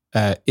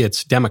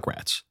it's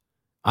Democrats.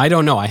 I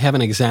don't know. I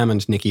haven't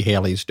examined Nikki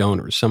Haley's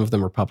donors. Some of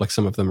them are public.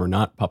 Some of them are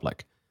not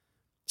public.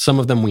 Some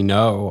of them we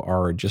know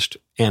are just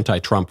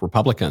anti-Trump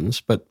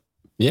Republicans. But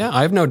yeah,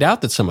 I have no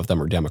doubt that some of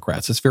them are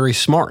Democrats. It's very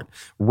smart.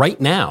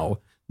 Right now,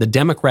 the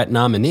Democrat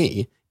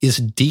nominee is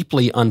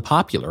deeply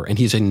unpopular, and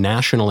he's a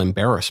national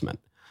embarrassment.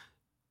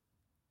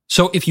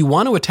 So if you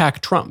want to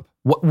attack Trump,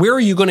 where are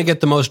you going to get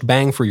the most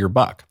bang for your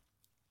buck?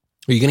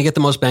 Are you going to get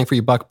the most bang for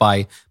your buck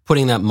by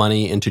putting that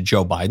money into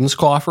Joe Biden's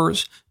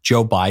coffers?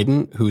 Joe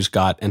Biden, who's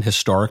got an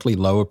historically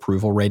low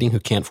approval rating, who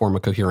can't form a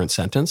coherent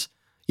sentence?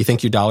 You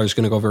think your dollar is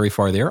going to go very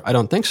far there? I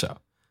don't think so.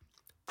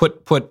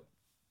 Put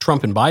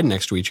Trump and Biden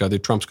next to each other,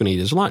 Trump's going to eat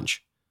his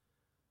lunch.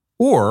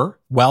 Or,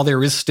 while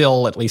there is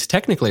still at least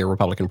technically a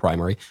Republican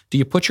primary, do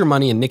you put your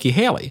money in Nikki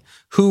Haley,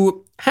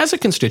 who has a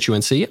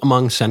constituency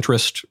among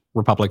centrist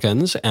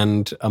Republicans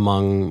and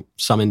among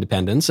some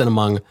independents and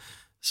among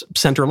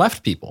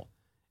center-left people,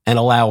 and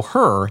allow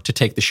her to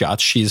take the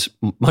shots? She's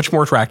much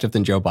more attractive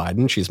than Joe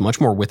Biden. She's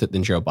much more with it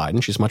than Joe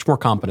Biden. She's much more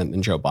competent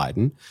than Joe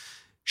Biden.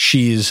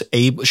 She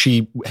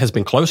has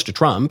been close to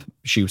Trump.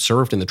 She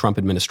served in the Trump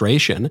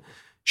administration.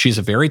 She's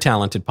a very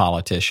talented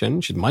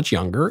politician. She's much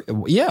younger.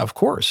 Yeah, of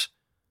course.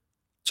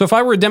 So if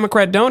I were a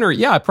Democrat donor,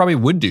 yeah, I probably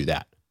would do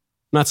that.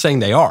 I'm not saying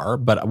they are,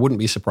 but I wouldn't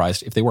be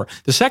surprised if they were.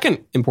 The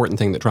second important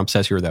thing that Trump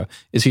says here, though,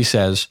 is he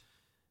says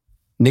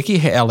Nikki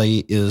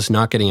Haley is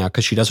not getting out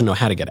because she doesn't know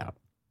how to get out.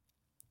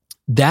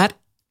 That,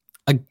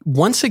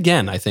 once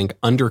again, I think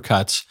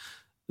undercuts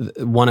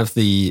one of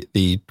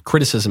the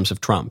criticisms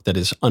of Trump that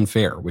is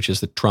unfair, which is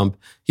that Trump,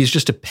 he's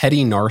just a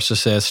petty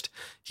narcissist.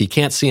 He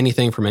can't see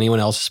anything from anyone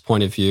else's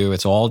point of view.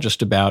 It's all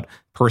just about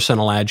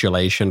personal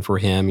adulation for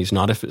him. He's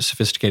not a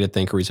sophisticated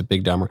thinker. He's a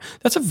big dumber.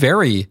 That's a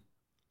very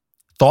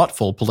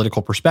thoughtful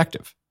political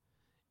perspective.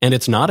 And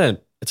it's not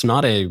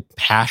a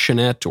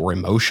passionate or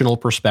emotional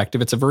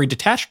perspective. It's a very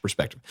detached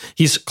perspective.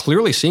 He's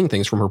clearly seeing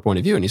things from her point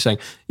of view. And he's saying,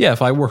 yeah,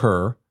 if I were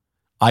her,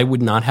 I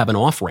would not have an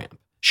off-ramp.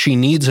 She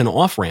needs an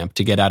off-ramp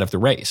to get out of the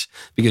race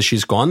because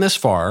she's gone this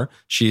far.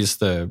 She's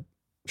the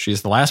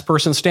last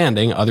person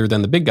standing other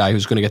than the big guy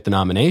who's going to get the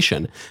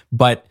nomination.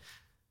 But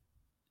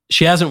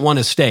she hasn't won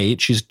a state.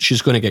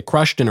 She's going to get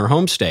crushed in her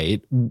home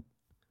state.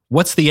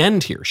 What's the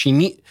end here? She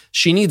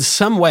needs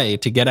some way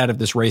to get out of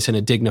this race in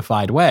a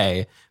dignified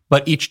way.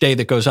 But each day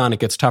that goes on, it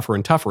gets tougher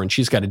and tougher, and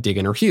she's got to dig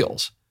in her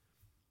heels.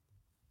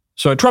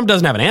 So Trump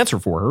doesn't have an answer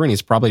for her, and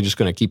he's probably just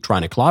going to keep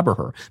trying to clobber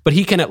her. But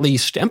he can at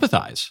least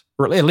empathize,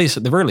 or at least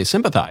at the very least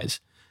sympathize.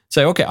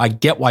 Say, okay, I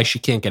get why she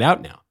can't get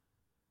out now.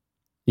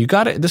 You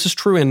got it. This is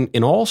true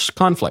in all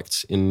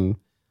conflicts, in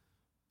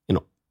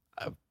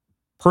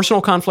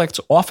personal conflicts,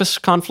 office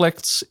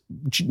conflicts,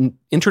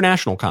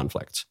 international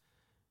conflicts.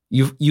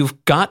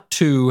 You've got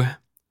to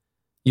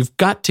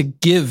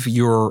give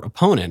your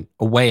opponent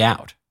a way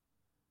out.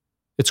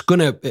 It's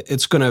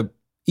gonna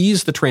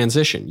ease the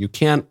transition. You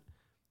can't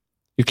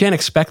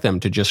expect them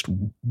to just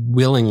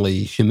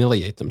willingly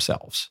humiliate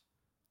themselves.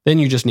 Then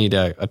you just need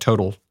a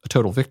total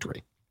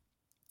victory.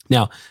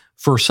 Now,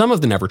 for some of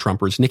the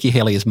Never-Trumpers, Nikki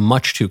Haley is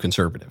much too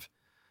conservative.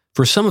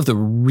 For some of the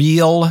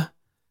real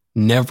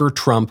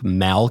Never-Trump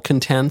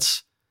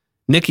malcontents,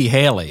 Nikki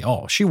Haley,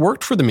 she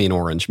worked for the mean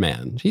orange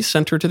man. He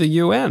sent her to the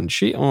UN.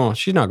 She's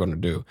not going to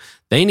do.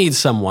 They need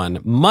someone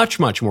much,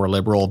 much more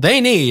liberal.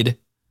 They need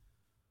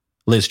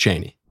Liz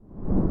Cheney.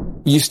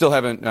 You still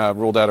haven't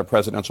ruled out a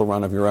presidential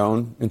run of your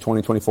own in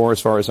 2024,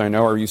 as far as I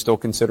know. Are you still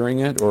considering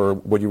it, or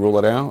would you rule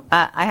it out?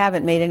 I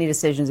haven't made any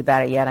decisions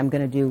about it yet. I'm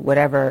going to do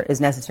whatever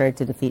is necessary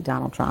to defeat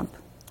Donald Trump.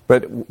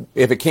 But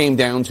if it came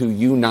down to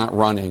you not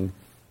running,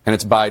 and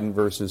it's Biden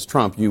versus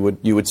Trump, you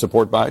would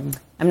support Biden?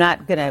 I'm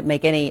not going to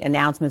make any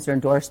announcements or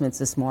endorsements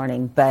this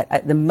morning,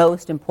 but the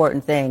most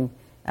important thing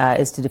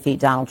is to defeat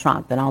Donald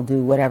Trump, and I'll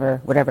do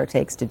whatever it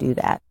takes to do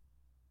that.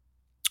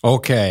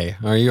 Okay.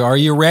 Are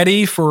you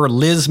ready for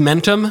Liz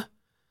Mentum?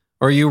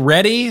 Are you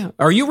ready?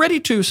 Are you ready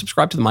to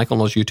subscribe to the Michael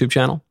Knowles YouTube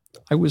channel?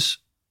 I was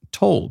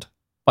told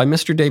by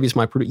Mr. Davies,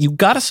 my producer, you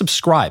got to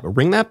subscribe.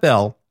 Ring that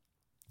bell.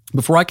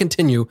 Before I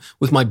continue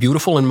with my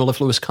beautiful and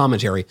mellifluous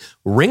commentary,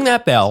 ring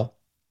that bell.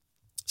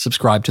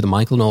 Subscribe to the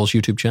Michael Knowles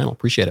YouTube channel.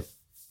 Appreciate it.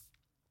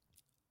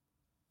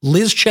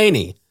 Liz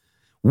Cheney.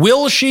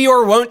 Will she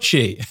or won't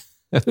she?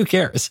 Who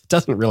cares? It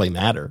doesn't really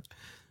matter.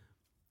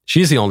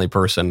 She's the only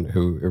person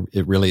who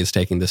it really is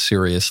taking this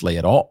seriously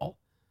at all.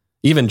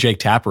 Even Jake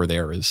Tapper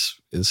there is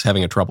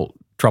having a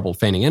trouble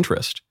feigning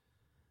interest.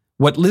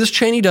 What Liz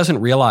Cheney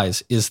doesn't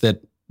realize is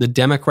that the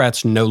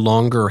Democrats no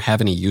longer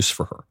have any use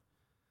for her.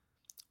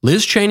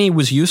 Liz Cheney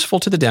was useful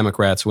to the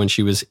Democrats when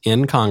she was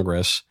in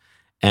Congress,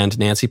 and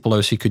Nancy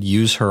Pelosi could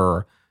use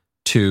her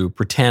to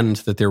pretend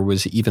that there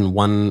was even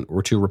one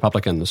or two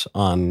Republicans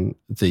on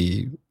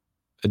the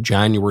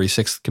January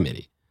 6th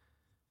committee.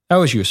 That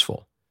was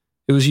useful.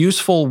 It was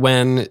useful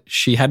when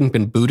she hadn't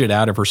been booted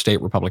out of her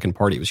state Republican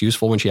Party. It was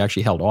useful when she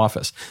actually held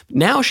office.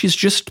 Now she's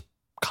just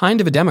kind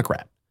of a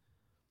Democrat.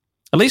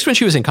 At least when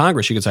she was in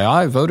Congress, she could say,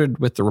 I voted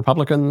with the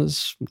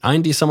Republicans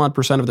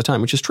 90-some-odd% of the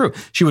time, which is true.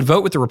 She would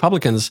vote with the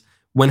Republicans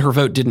when her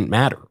vote didn't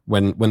matter,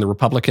 when the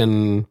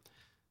Republican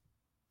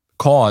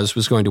cause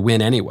was going to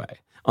win anyway.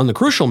 On the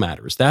crucial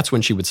matters, that's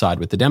when she would side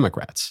with the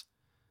Democrats.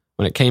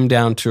 When it came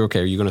down to, okay,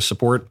 are you going to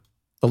support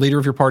the leader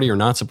of your party or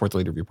not support the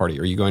leader of your party?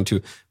 Are you going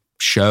to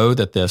show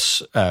that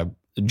this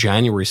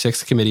January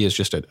 6th committee is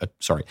just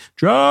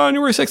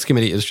January 6th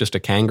committee is just a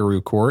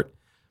kangaroo court?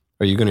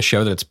 Are you going to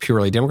show that it's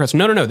purely Democrats?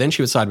 No. Then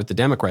she would side with the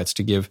Democrats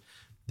to give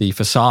the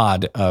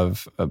facade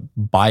of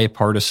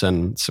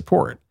bipartisan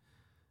support.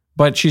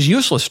 But she's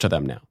useless to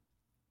them now.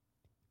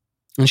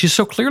 And she's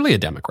so clearly a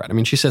Democrat. I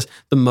mean, she says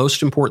the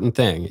most important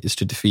thing is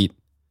to defeat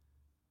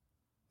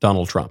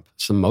Donald Trump.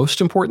 It's the most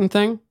important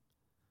thing.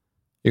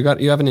 You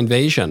have an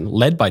invasion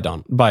led by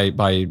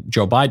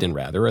Joe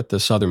Biden, at the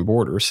southern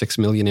border, 6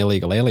 million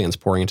illegal aliens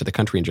pouring into the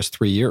country in just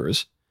 3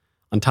 years,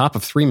 on top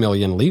of 3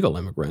 million legal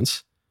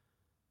immigrants.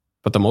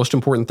 But the most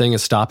important thing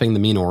is stopping the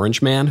mean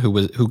orange man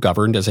who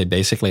governed as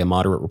basically a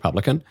moderate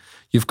Republican.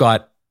 You've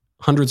got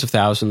hundreds of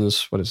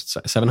thousands,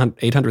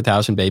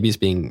 800,000 babies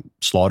being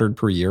slaughtered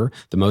per year.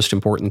 The most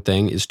important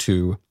thing is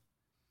to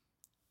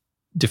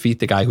defeat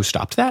the guy who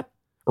stopped that,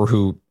 or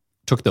who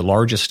took the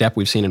largest step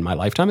we've seen in my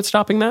lifetime at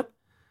stopping that,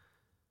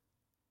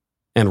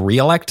 and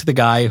reelect the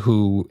guy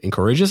who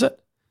encourages it.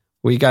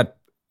 We got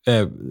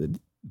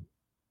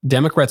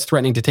Democrats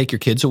threatening to take your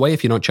kids away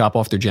if you don't chop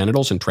off their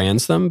genitals and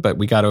trans them, but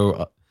we got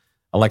to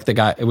elect the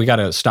guy. We got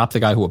to stop the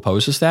guy who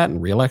opposes that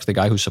and reelect the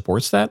guy who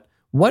supports that.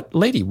 What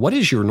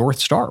is your North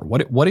Star?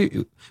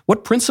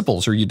 What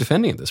principles are you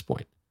defending at this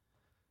point?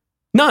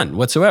 None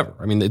whatsoever.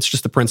 I mean, it's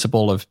just the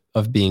principle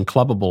of being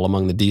clubbable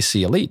among the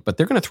DC elite, but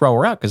they're going to throw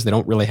her out because they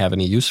don't really have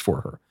any use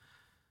for her.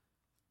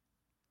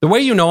 The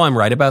way you know I'm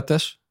right about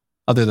this,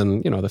 other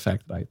than, the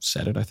fact that I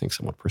said it, I think,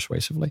 somewhat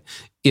persuasively,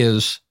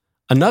 is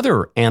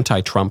another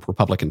anti-Trump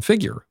Republican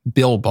figure,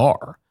 Bill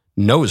Barr,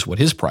 knows what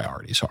his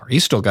priorities are.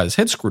 He's still got his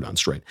head screwed on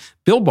straight.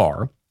 Bill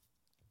Barr,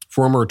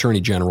 former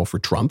attorney general for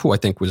Trump, who I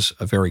think was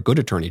a very good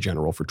attorney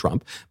general for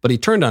Trump, but he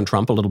turned on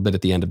Trump a little bit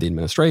at the end of the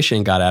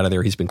administration, got out of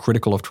there. He's been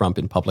critical of Trump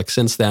in public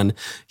since then.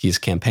 He's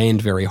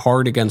campaigned very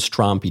hard against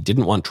Trump. He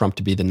didn't want Trump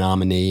to be the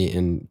nominee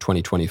in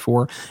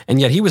 2024. And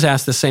yet he was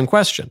asked the same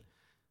question.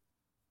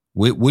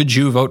 Would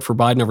you vote for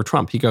Biden over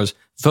Trump? He goes,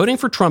 voting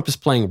for Trump is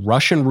playing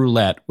Russian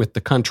roulette with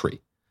the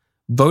country.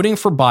 Voting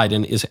for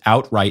Biden is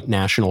outright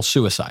national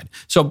suicide.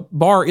 So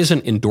Barr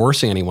isn't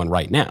endorsing anyone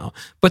right now,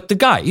 but the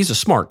guy, he's a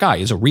smart guy.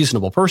 He's a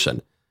reasonable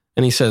person.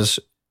 And he says,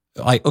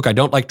 I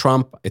don't like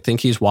Trump. I think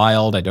he's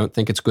wild. I don't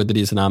think it's good that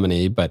he's a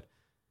nominee, but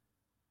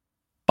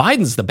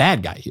Biden's the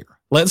bad guy here.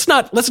 Let's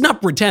not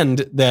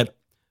pretend that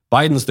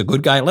Biden's the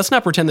good guy. Let's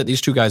not pretend that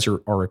these two guys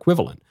are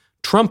equivalent.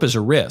 Trump is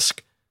a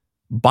risk.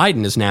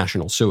 Biden is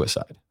national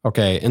suicide.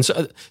 Okay. And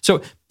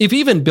so if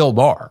even Bill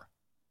Barr,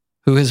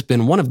 who has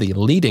been one of the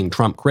leading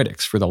Trump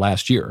critics for the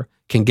last year,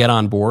 can get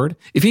on board,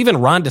 if even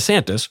Ron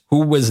DeSantis,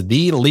 who was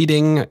the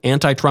leading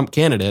anti-Trump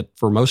candidate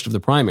for most of the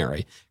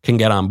primary, can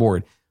get on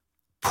board,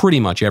 pretty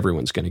much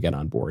everyone's going to get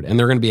on board. And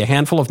there are going to be a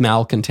handful of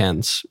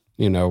malcontents,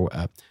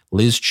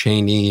 Liz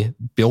Cheney,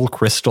 Bill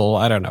Kristol,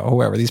 I don't know,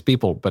 whoever, these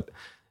people, but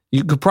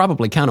you could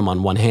probably count them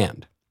on one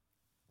hand.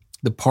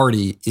 The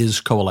party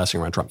is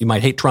coalescing around Trump. You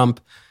might hate Trump.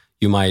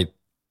 You might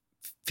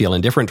feel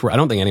indifferent toward. I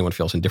don't think anyone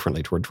feels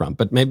indifferently toward Trump,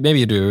 but maybe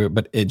you do,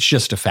 but it's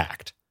just a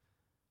fact.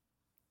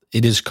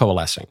 It is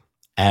coalescing,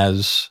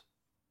 as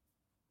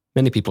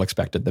many people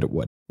expected that it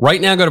would.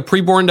 Right now, go to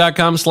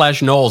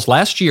preborn.com/Knowles.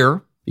 Last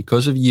year,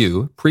 because of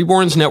you,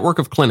 Preborn's network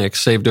of clinics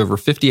saved over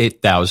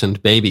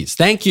 58,000 babies.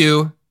 Thank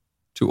you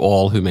to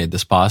all who made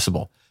this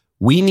possible.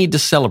 We need to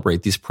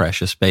celebrate these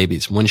precious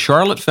babies. When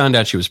Charlotte found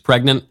out she was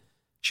pregnant,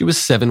 she was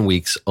 7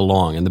 weeks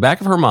along. In the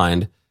back of her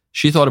mind,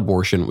 She thought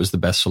abortion was the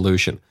best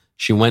solution.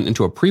 She went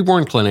into a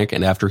preborn clinic,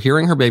 and after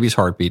hearing her baby's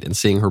heartbeat and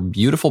seeing her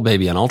beautiful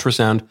baby on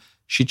ultrasound,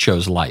 she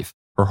chose life.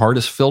 Her heart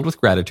is filled with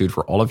gratitude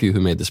for all of you who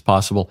made this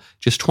possible.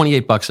 Just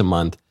 $28 a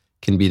month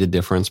can be the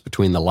difference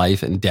between the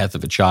life and death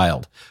of a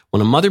child.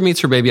 When a mother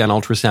meets her baby on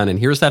ultrasound and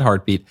hears that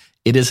heartbeat,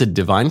 it is a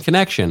divine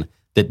connection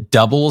that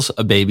doubles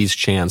a baby's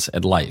chance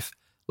at life.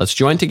 Let's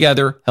join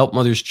together, help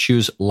mothers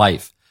choose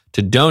life.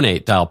 To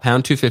donate, dial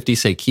pound 250,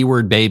 say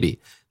keyword baby.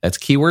 That's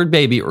keyword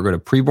baby, or go to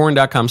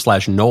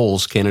preborn.com/Knowles,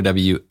 Knowles.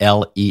 Preborn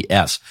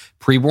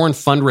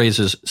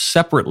fundraises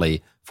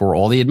separately for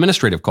all the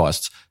administrative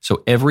costs.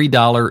 So every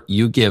dollar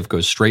you give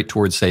goes straight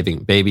towards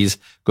saving babies.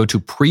 Go to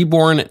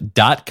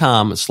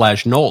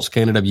preborn.com/Knowles, Knowles,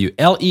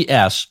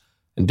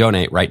 and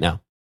donate right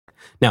now.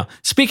 Now,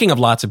 speaking of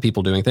lots of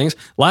people doing things,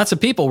 lots of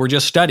people were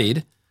just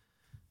studied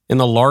in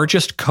the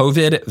largest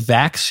COVID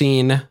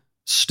vaccine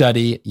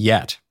study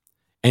yet.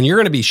 And you're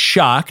going to be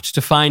shocked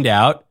to find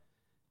out,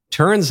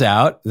 turns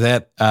out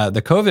that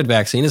the COVID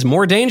vaccine is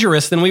more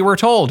dangerous than we were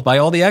told by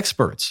all the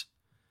experts.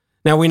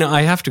 Now, we know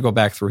I have to go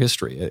back through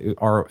history.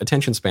 Our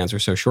attention spans are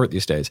so short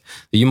these days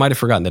that you might have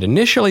forgotten that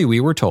initially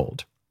we were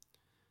told,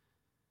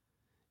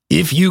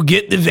 if you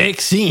get the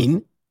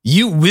vaccine,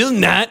 you will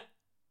not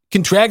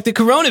contract the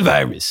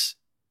coronavirus.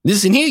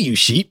 Listen here, you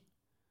sheep.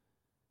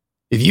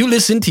 If you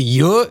listen to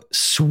your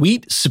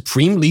sweet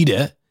supreme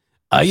leader,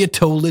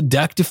 Ayatollah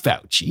Dr.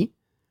 Fauci,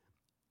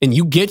 and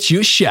you get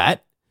your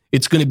shot,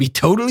 it's going to be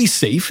totally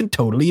safe and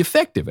totally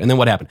effective. And then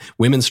what happened?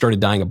 Women started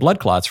dying of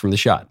blood clots from the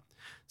shot.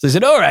 So they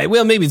said, all right,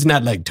 well, maybe it's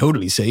not like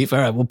totally safe. All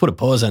right, we'll put a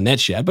pause on that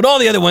shot. But all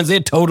the other ones, they're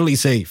totally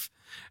safe.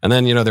 And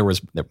then, there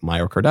was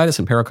myocarditis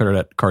and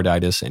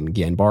pericarditis and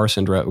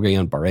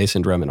Guillain-Barré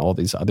syndrome and all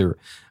these other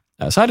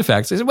side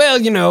effects. They said,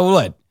 well,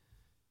 what?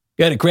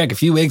 Got to crack a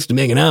few eggs to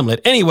make an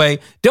omelet. Anyway,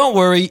 don't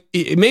worry.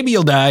 Maybe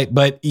you'll die,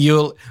 but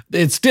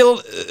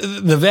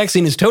the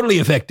vaccine is totally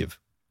effective.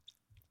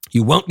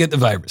 You won't get the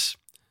virus.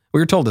 We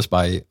were told this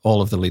by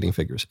all of the leading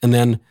figures. And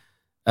then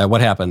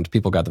what happened?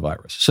 People got the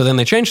virus. So then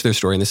they changed their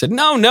story and they said,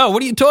 no,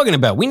 what are you talking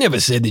about? We never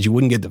said that you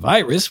wouldn't get the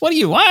virus. What are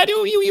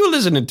you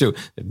listening to?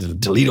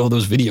 Delete all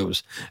those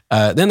videos.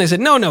 Then they said,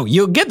 no,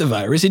 you'll get the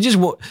virus. It just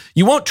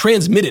you won't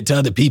transmit it to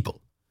other people.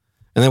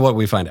 And then what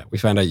we find out? We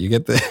find out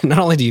not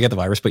only do you get the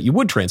virus, but you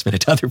would transmit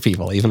it to other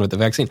people, even with the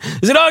vaccine. I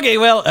said, okay,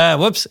 well,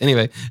 whoops.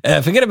 Anyway,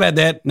 forget about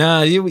that.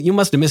 No, you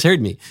must have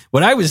misheard me.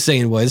 What I was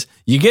saying was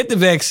you get the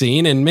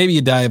vaccine and maybe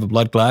you die of a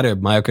blood clot or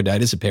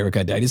myocarditis or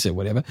pericarditis or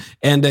whatever.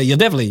 And you're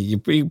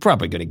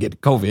probably going to get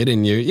COVID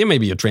and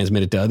maybe you'll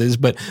transmit it to others,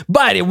 but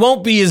it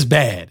won't be as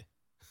bad.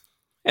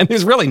 And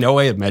there's really no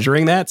way of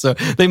measuring that. So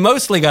they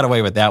mostly got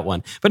away with that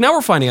one. But now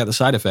we're finding out the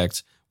side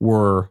effects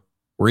were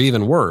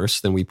even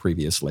worse than we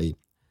previously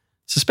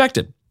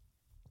suspected.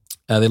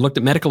 They looked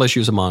at medical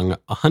issues among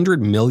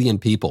 100 million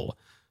people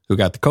who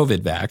got the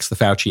COVID vax, the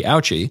Fauci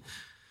ouchie.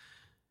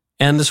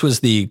 And this was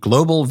the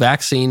Global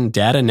Vaccine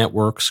Data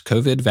Network's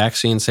COVID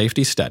vaccine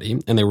safety study.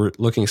 And they were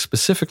looking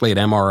specifically at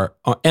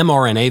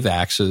mRNA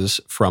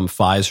vaxes from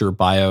Pfizer,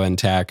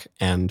 BioNTech,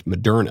 and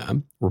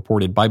Moderna,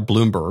 reported by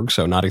Bloomberg,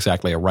 so not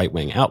exactly a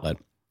right-wing outlet.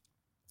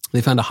 They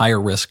found a higher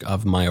risk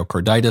of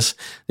myocarditis.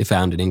 They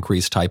found an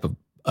increased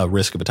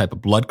risk of a type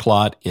of blood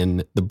clot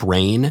in the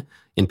brain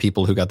in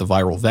people who got the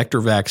viral vector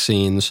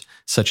vaccines,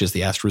 such as the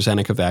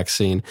AstraZeneca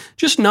vaccine.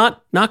 Just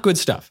not good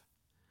stuff.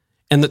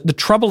 And the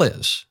trouble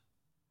is,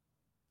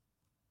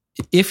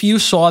 if you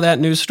saw that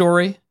news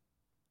story,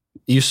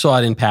 you saw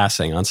it in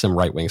passing on some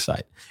right-wing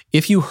site.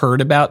 If you heard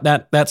about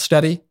that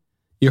study,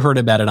 you heard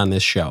about it on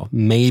this show.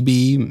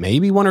 Maybe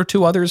one or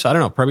two others. I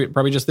don't know,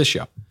 probably just this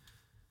show.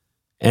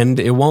 And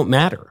it won't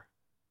matter.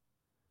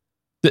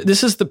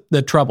 This is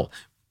the trouble.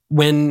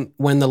 When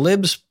the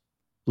libs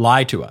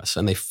lie to us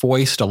and they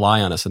foist a lie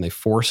on us and they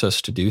force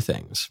us to do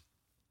things,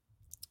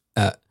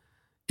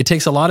 it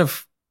takes a lot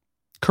of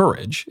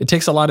courage. It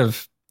takes a lot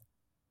of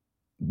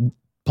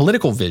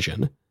political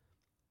vision. It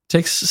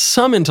takes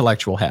some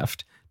intellectual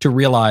heft to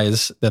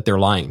realize that they're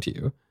lying to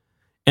you.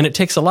 And it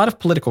takes a lot of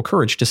political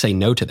courage to say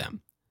no to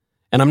them.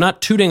 And I'm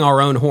not tooting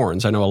our own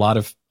horns. I know a lot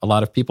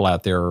of people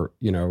out there,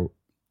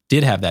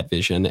 did have that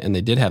vision and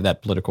they did have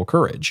that political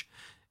courage.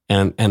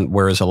 And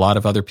whereas a lot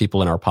of other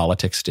people in our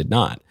politics did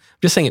not.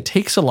 I'm just saying it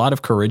takes a lot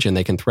of courage, and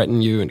they can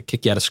threaten you and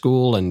kick you out of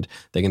school, and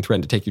they can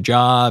threaten to take your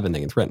job, and they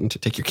can threaten to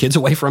take your kids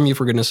away from you,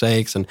 for goodness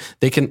sakes. And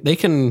they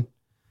can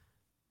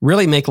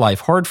really make life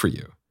hard for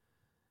you.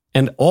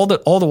 And all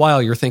the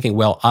while you're thinking,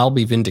 well, I'll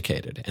be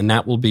vindicated, and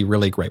that will be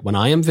really great. When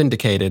I am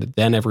vindicated,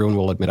 then everyone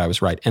will admit I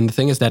was right. And the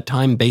thing is, that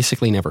time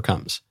basically never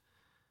comes.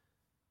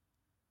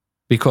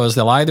 Because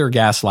they'll either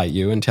gaslight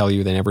you and tell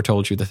you they never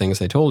told you the things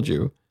they told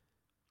you,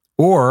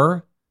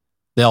 or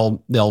they'll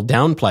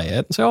downplay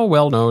it and say, oh,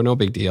 well, no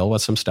big deal.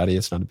 What's some study?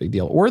 It's not a big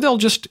deal. Or they'll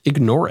just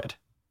ignore it,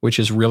 which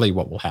is really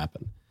what will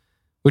happen.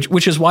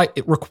 Which is why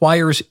it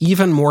requires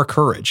even more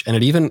courage, and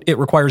it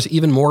requires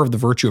even more of the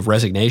virtue of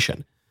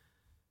resignation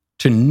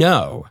to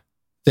know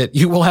that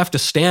you will have to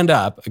stand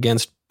up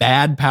against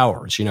bad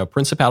powers,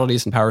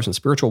 principalities and powers and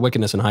spiritual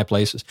wickedness in high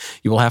places.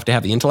 You will have to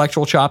have the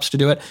intellectual chops to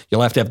do it.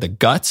 You'll have to have the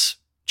guts,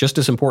 just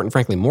as important,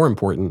 frankly, more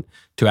important,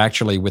 to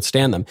actually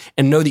withstand them.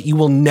 And know that you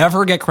will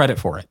never get credit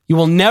for it. You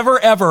will never,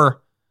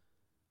 ever.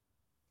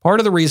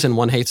 Part of the reason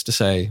one hates to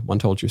say, "one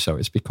told you so,"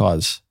 is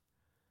because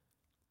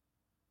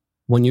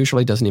one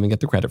usually doesn't even get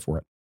the credit for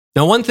it.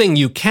 Now, one thing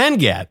you can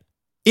get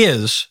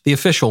is the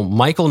official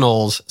Michael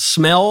Knowles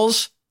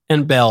Smells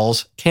and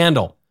Bells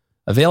candle.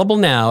 Available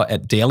now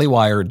at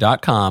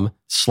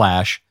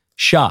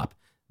dailywire.com/shop.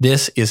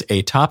 This is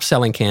a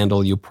top-selling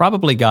candle. You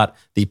probably got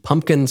the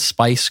pumpkin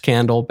spice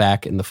candle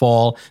back in the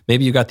fall.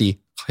 Maybe you got the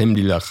crème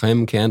de la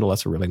crème candle.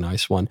 That's a really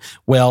nice one.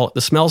 Well,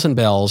 the Smells and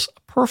Bells,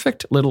 a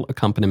perfect little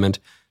accompaniment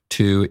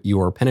to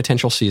your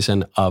penitential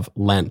season of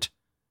Lent.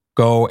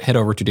 Go head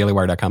over to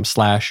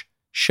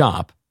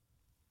dailywire.com/shop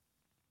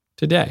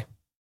today.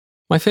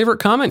 My favorite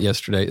comment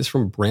yesterday is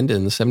from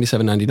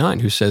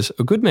Brendan7799, who says,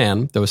 "A good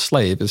man, though a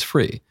slave, is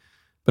free,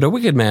 but a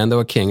wicked man, though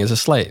a king, is a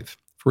slave.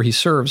 For he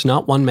serves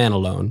not one man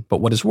alone,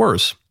 but what is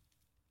worse,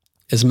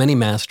 as many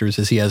masters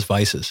as he has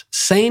vices."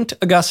 Saint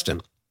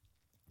Augustine.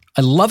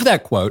 I love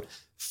that quote.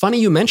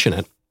 Funny you mention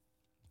it.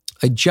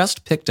 I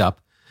just picked up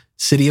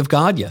City of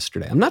God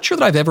yesterday. I'm not sure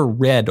that I've ever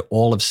read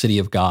all of City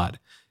of God.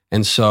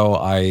 And so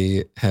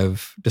I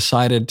have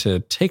decided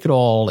to take it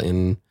all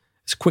in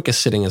as quick a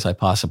sitting as I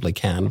possibly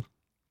can.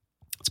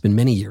 It's been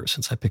many years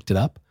since I picked it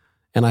up,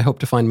 and I hope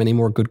to find many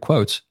more good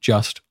quotes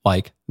just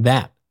like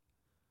that.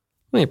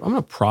 I'm going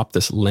to prop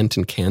this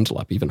Lenten candle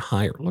up even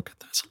higher. Look at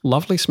that. It's a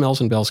lovely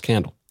Smells and Bells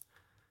candle.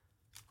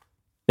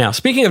 Now,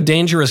 speaking of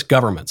dangerous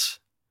governments,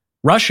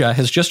 Russia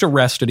has just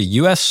arrested a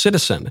U.S.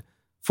 citizen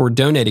for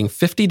donating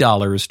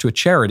 $50 to a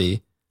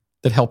charity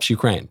that helps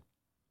Ukraine.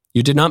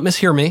 You did not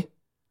mishear me.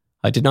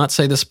 I did not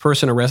say this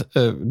person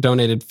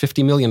donated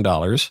 $50 million,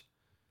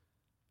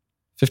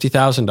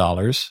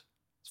 $50,000,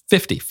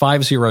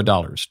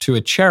 $50 to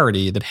a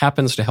charity that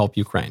happens to help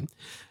Ukraine.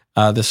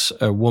 This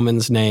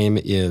woman's name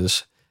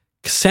is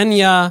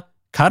Ksenia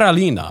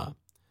Karolina,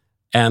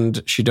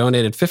 and she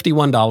donated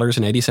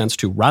 $51.80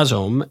 to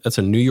Razom. That's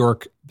a New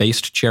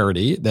York-based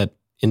charity that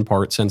in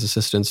part sends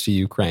assistance to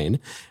Ukraine.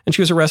 And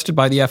she was arrested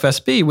by the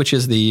FSB, which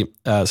is the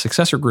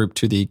successor group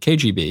to the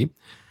KGB.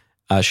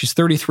 She's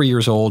 33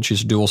 years old.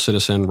 She's a dual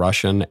citizen,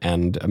 Russian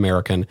and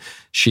American.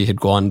 She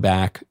had gone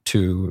back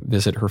to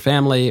visit her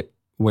family,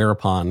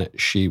 whereupon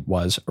she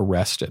was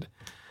arrested.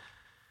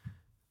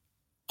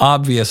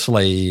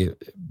 Obviously,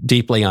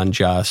 deeply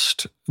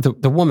unjust.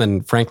 The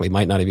woman, frankly,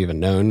 might not have even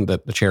known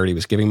that the charity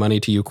was giving money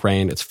to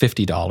Ukraine. It's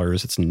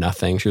 $50. It's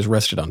nothing. She was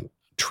arrested on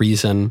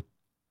treason.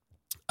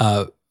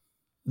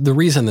 The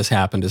reason this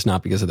happened is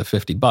not because of the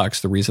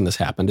 $50. The reason this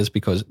happened is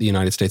because the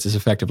United States is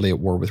effectively at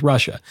war with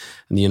Russia.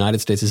 And the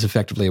United States is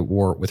effectively at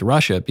war with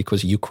Russia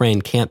because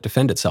Ukraine can't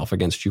defend itself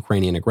against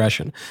Ukrainian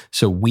aggression.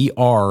 So we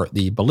are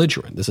the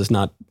belligerent. This is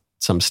not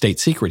some state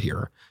secret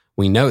here.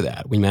 We know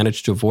that. We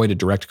managed to avoid a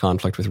direct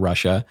conflict with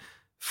Russia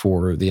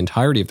for the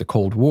entirety of the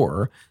Cold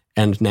War,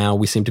 and now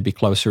we seem to be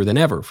closer than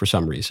ever for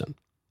some reason.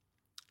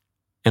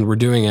 And we're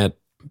doing it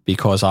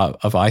because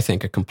of, I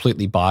think, a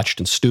completely botched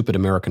and stupid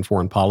American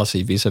foreign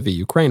policy vis-a-vis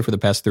Ukraine for the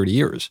past 30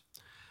 years.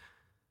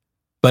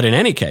 But in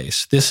any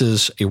case, this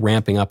is a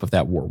ramping up of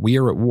that war. We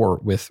are at war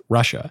with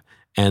Russia.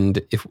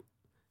 And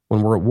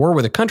when we're at war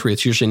with a country,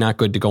 it's usually not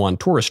good to go on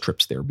tourist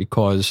trips there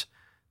because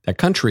that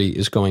country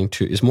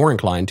is more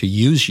inclined to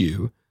use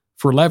you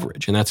for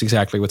leverage. And that's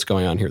exactly what's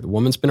going on here. The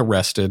woman's been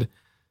arrested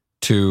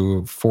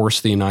to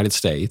force the United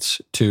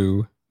States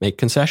to make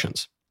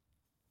concessions.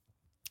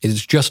 It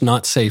is just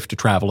not safe to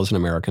travel as an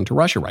American to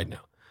Russia right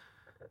now.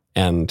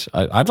 And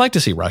I'd like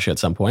to see Russia at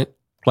some point.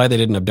 Glad they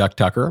didn't abduct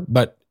Tucker,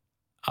 but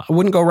I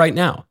wouldn't go right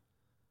now.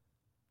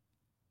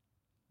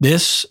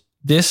 This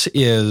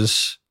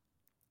is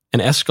an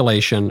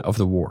escalation of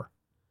the war.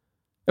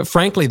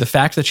 Frankly, the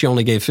fact that she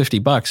only gave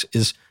 $50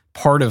 is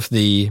part of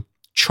the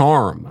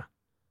charm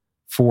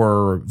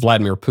for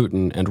Vladimir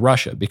Putin and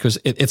Russia because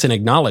it's an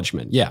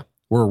acknowledgement. Yeah,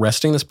 we're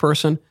arresting this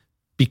person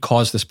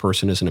because this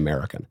person is an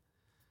American.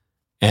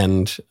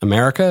 And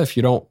America, if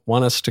you don't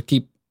want us to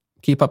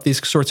keep up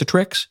these sorts of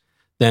tricks,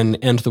 then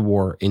end the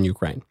war in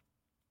Ukraine.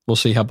 We'll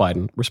see how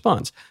Biden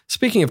responds.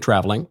 Speaking of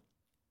traveling,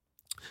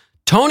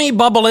 Tony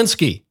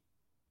Bobulinski.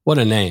 What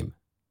a name.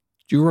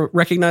 Do you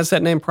recognize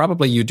that name?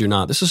 Probably you do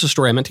not. This is a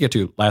story I meant to get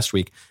to last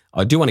week.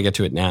 I do want to get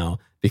to it now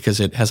because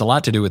it has a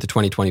lot to do with the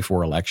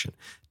 2024 election.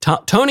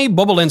 Tony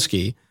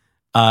Bobulinski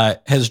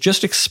has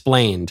just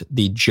explained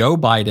the Joe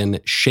Biden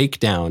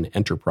shakedown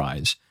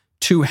enterprise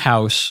to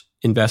House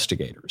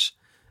investigators.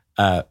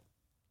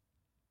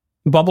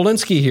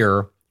 Bobulinski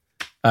here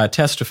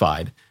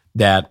testified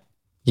that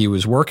he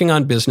was working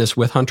on business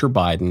with Hunter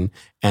Biden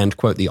and,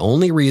 quote, the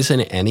only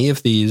reason any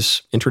of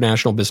these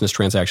international business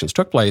transactions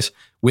took place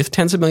with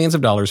tens of millions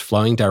of dollars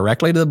flowing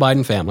directly to the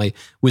Biden family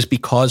was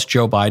because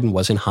Joe Biden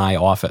was in high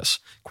office.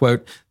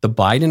 Quote, the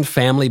Biden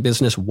family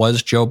business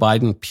was Joe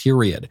Biden,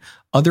 period.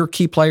 Other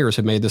key players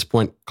have made this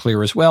point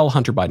clear as well.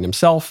 Hunter Biden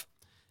himself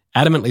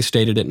adamantly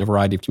stated it in a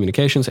variety of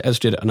communications, as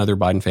did another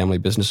Biden family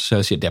business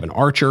associate, Devon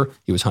Archer.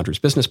 He was Hunter's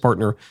business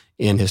partner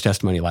in his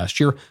testimony last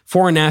year.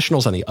 Foreign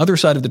nationals on the other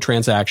side of the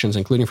transactions,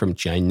 including from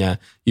China,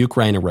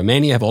 Ukraine, and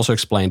Romania, have also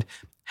explained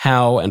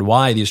how and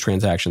why these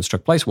transactions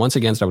took place. Once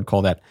again, I would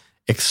call that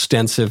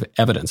extensive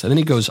evidence. And then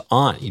he goes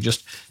on. He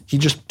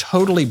just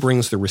totally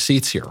brings the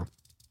receipts here.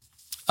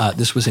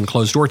 This was in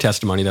closed-door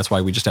testimony. That's why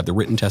we just have the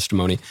written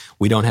testimony.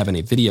 We don't have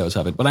any videos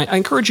of it. But I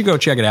encourage you to go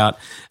check it out.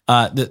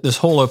 This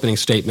whole opening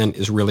statement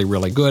is really,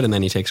 really good. And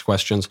then he takes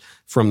questions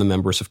from the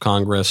members of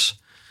Congress.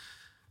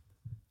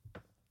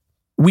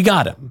 We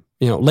got him.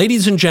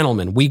 Ladies and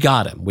gentlemen, we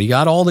got him. We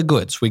got all the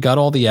goods. We got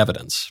all the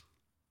evidence.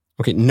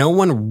 Okay, no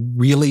one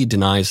really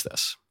denies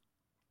this.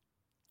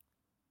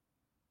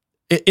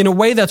 In a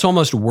way, that's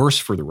almost worse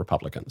for the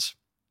Republicans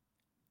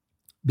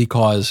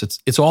because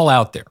it's all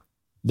out there.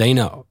 They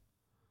know.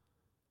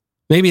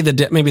 Maybe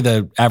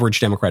the average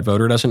Democrat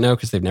voter doesn't know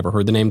because they've never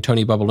heard the name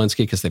Tony Bobulinski,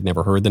 because they've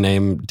never heard the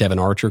name Devon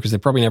Archer, because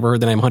they've probably never heard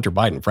the name Hunter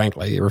Biden,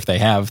 frankly, or if they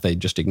have, they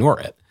just ignore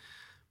it.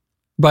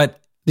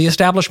 But the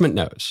establishment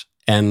knows,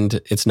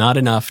 and it's not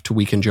enough to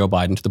weaken Joe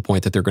Biden to the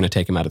point that they're going to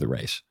take him out of the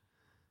race.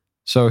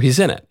 So he's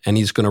in it, and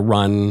he's going to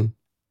run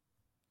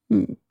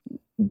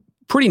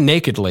pretty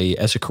nakedly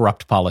as a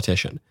corrupt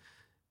politician.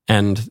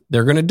 And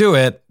they're going to do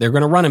it. They're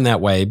going to run him that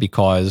way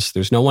because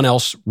there's no one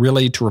else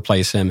really to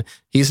replace him.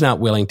 He's not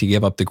willing to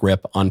give up the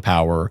grip on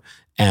power,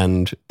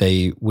 and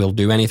they will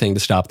do anything to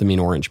stop the mean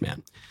orange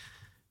man.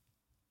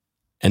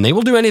 And they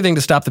will do anything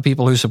to stop the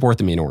people who support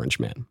the mean orange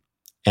man.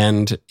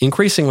 And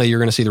increasingly, you're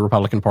going to see the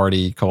Republican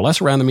Party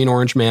coalesce around the mean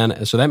orange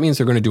man. So that means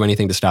they're going to do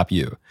anything to stop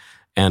you.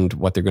 And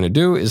what they're going to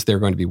do is they're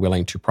going to be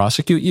willing to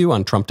prosecute you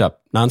on trumped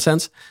up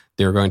nonsense.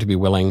 They're going to be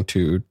willing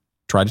to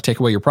try to take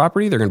away your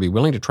property. They're going to be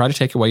willing to try to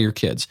take away your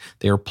kids.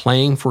 They are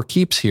playing for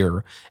keeps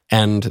here.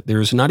 And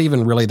there's not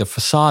even really the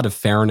facade of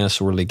fairness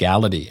or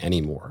legality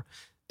anymore.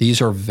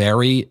 These are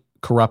very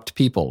corrupt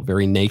people,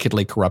 very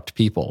nakedly corrupt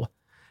people.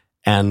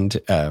 And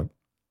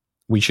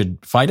we should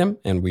fight them,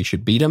 and we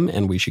should beat them,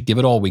 and we should give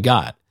it all we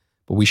got.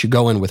 But we should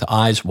go in with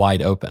eyes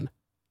wide open.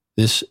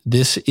 This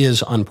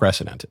is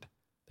unprecedented.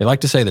 They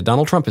like to say that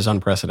Donald Trump is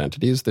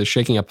unprecedented. He's the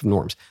shaking up of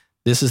norms.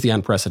 This is the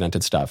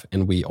unprecedented stuff,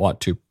 and we ought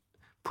to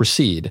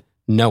proceed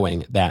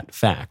knowing that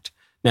fact.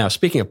 Now,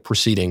 speaking of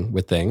proceeding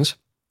with things,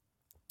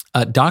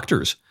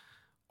 doctors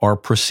are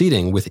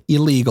proceeding with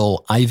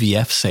illegal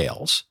IVF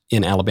sales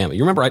in Alabama.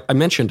 You remember I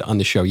mentioned on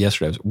the show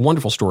yesterday, it was a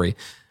wonderful story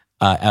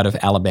out of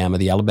Alabama.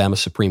 The Alabama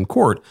Supreme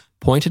Court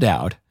pointed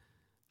out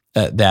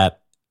that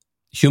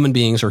human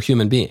beings are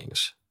human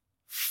beings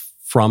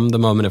from the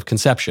moment of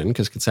conception,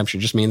 because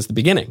conception just means the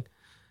beginning.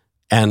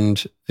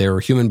 And they're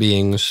human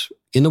beings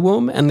in the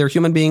womb, and they're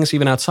human beings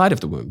even outside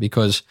of the womb,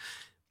 because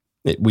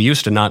we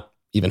used to not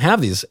even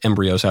have these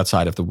embryos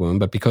outside of the womb,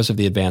 but because of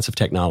the advance of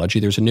technology,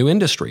 there's a new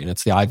industry, and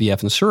it's the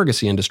IVF and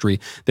surrogacy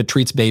industry that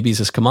treats babies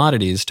as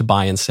commodities to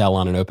buy and sell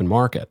on an open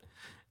market.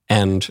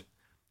 And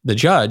the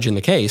judge in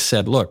the case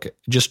said, look,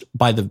 just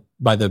by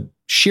the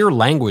sheer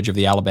language of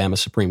the Alabama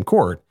Supreme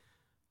Court,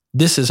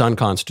 this is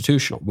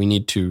unconstitutional. We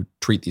need to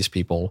treat these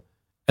people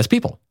as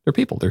people. They're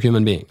people. They're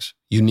human beings,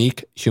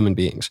 unique human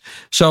beings.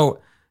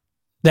 So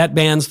that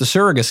bans the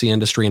surrogacy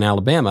industry in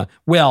Alabama.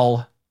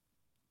 Well,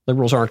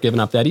 liberals aren't giving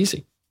up that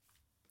easy.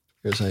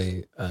 There's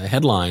a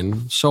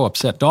headline, so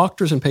upset.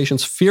 Doctors and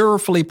patients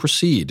fearfully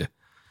proceed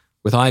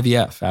with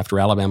IVF after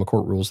Alabama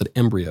court rules that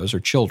embryos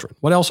are children.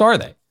 What else are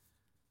they?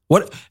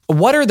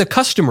 What are the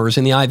customers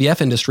in the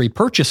IVF industry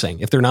purchasing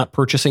if they're not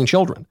purchasing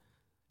children?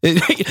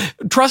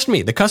 Trust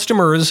me, the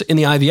customers in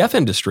the IVF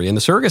industry and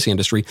the surrogacy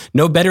industry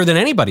know better than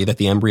anybody that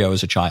the embryo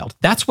is a child.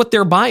 That's what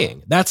they're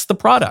buying. That's the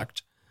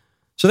product.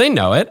 So they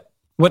know it.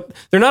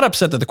 They're not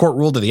upset that the court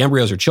ruled that the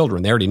embryos are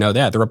children. They already know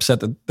that. They're upset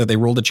that they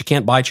ruled that you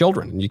can't buy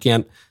children and you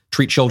can't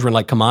treat children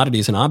like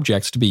commodities and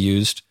objects to be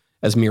used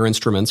as mere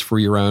instruments for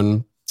your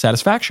own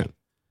satisfaction.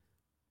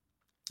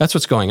 That's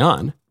what's going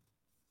on.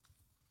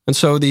 And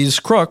so these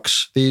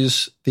crooks,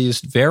 these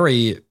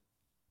very,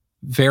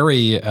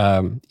 very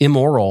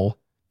immoral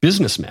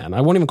businessmen,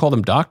 I won't even call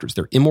them doctors,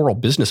 they're immoral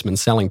businessmen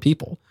selling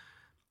people,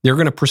 they're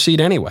going to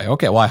proceed anyway.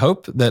 Okay, well, I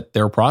hope that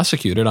they're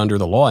prosecuted under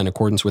the law in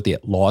accordance with the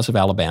laws of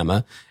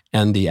Alabama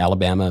and the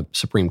Alabama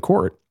Supreme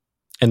Court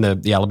and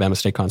the Alabama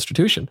state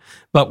constitution.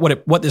 But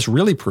what this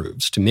really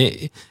proves to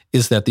me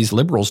is that these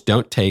liberals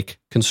don't take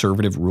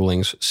conservative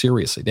rulings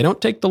seriously. They don't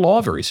take the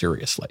law very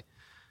seriously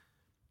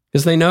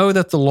because they know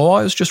that the law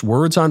is just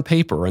words on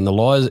paper, and the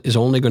law is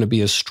only going to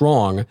be as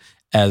strong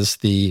as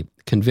the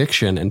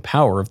conviction and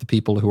power of the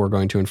people who are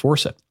going to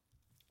enforce it.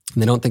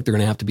 And they don't think they're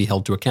going to have to be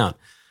held to account.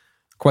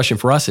 The question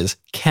for us is,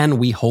 can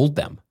we hold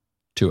them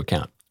to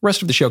account? The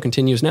rest of the show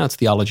continues now. It's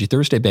Theology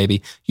Thursday,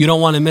 baby. You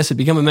don't want to miss it.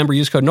 Become a member.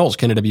 Use code Knowles,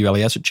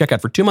 KNWLES, at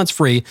checkout for 2 months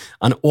free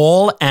on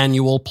all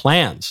annual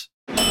plans.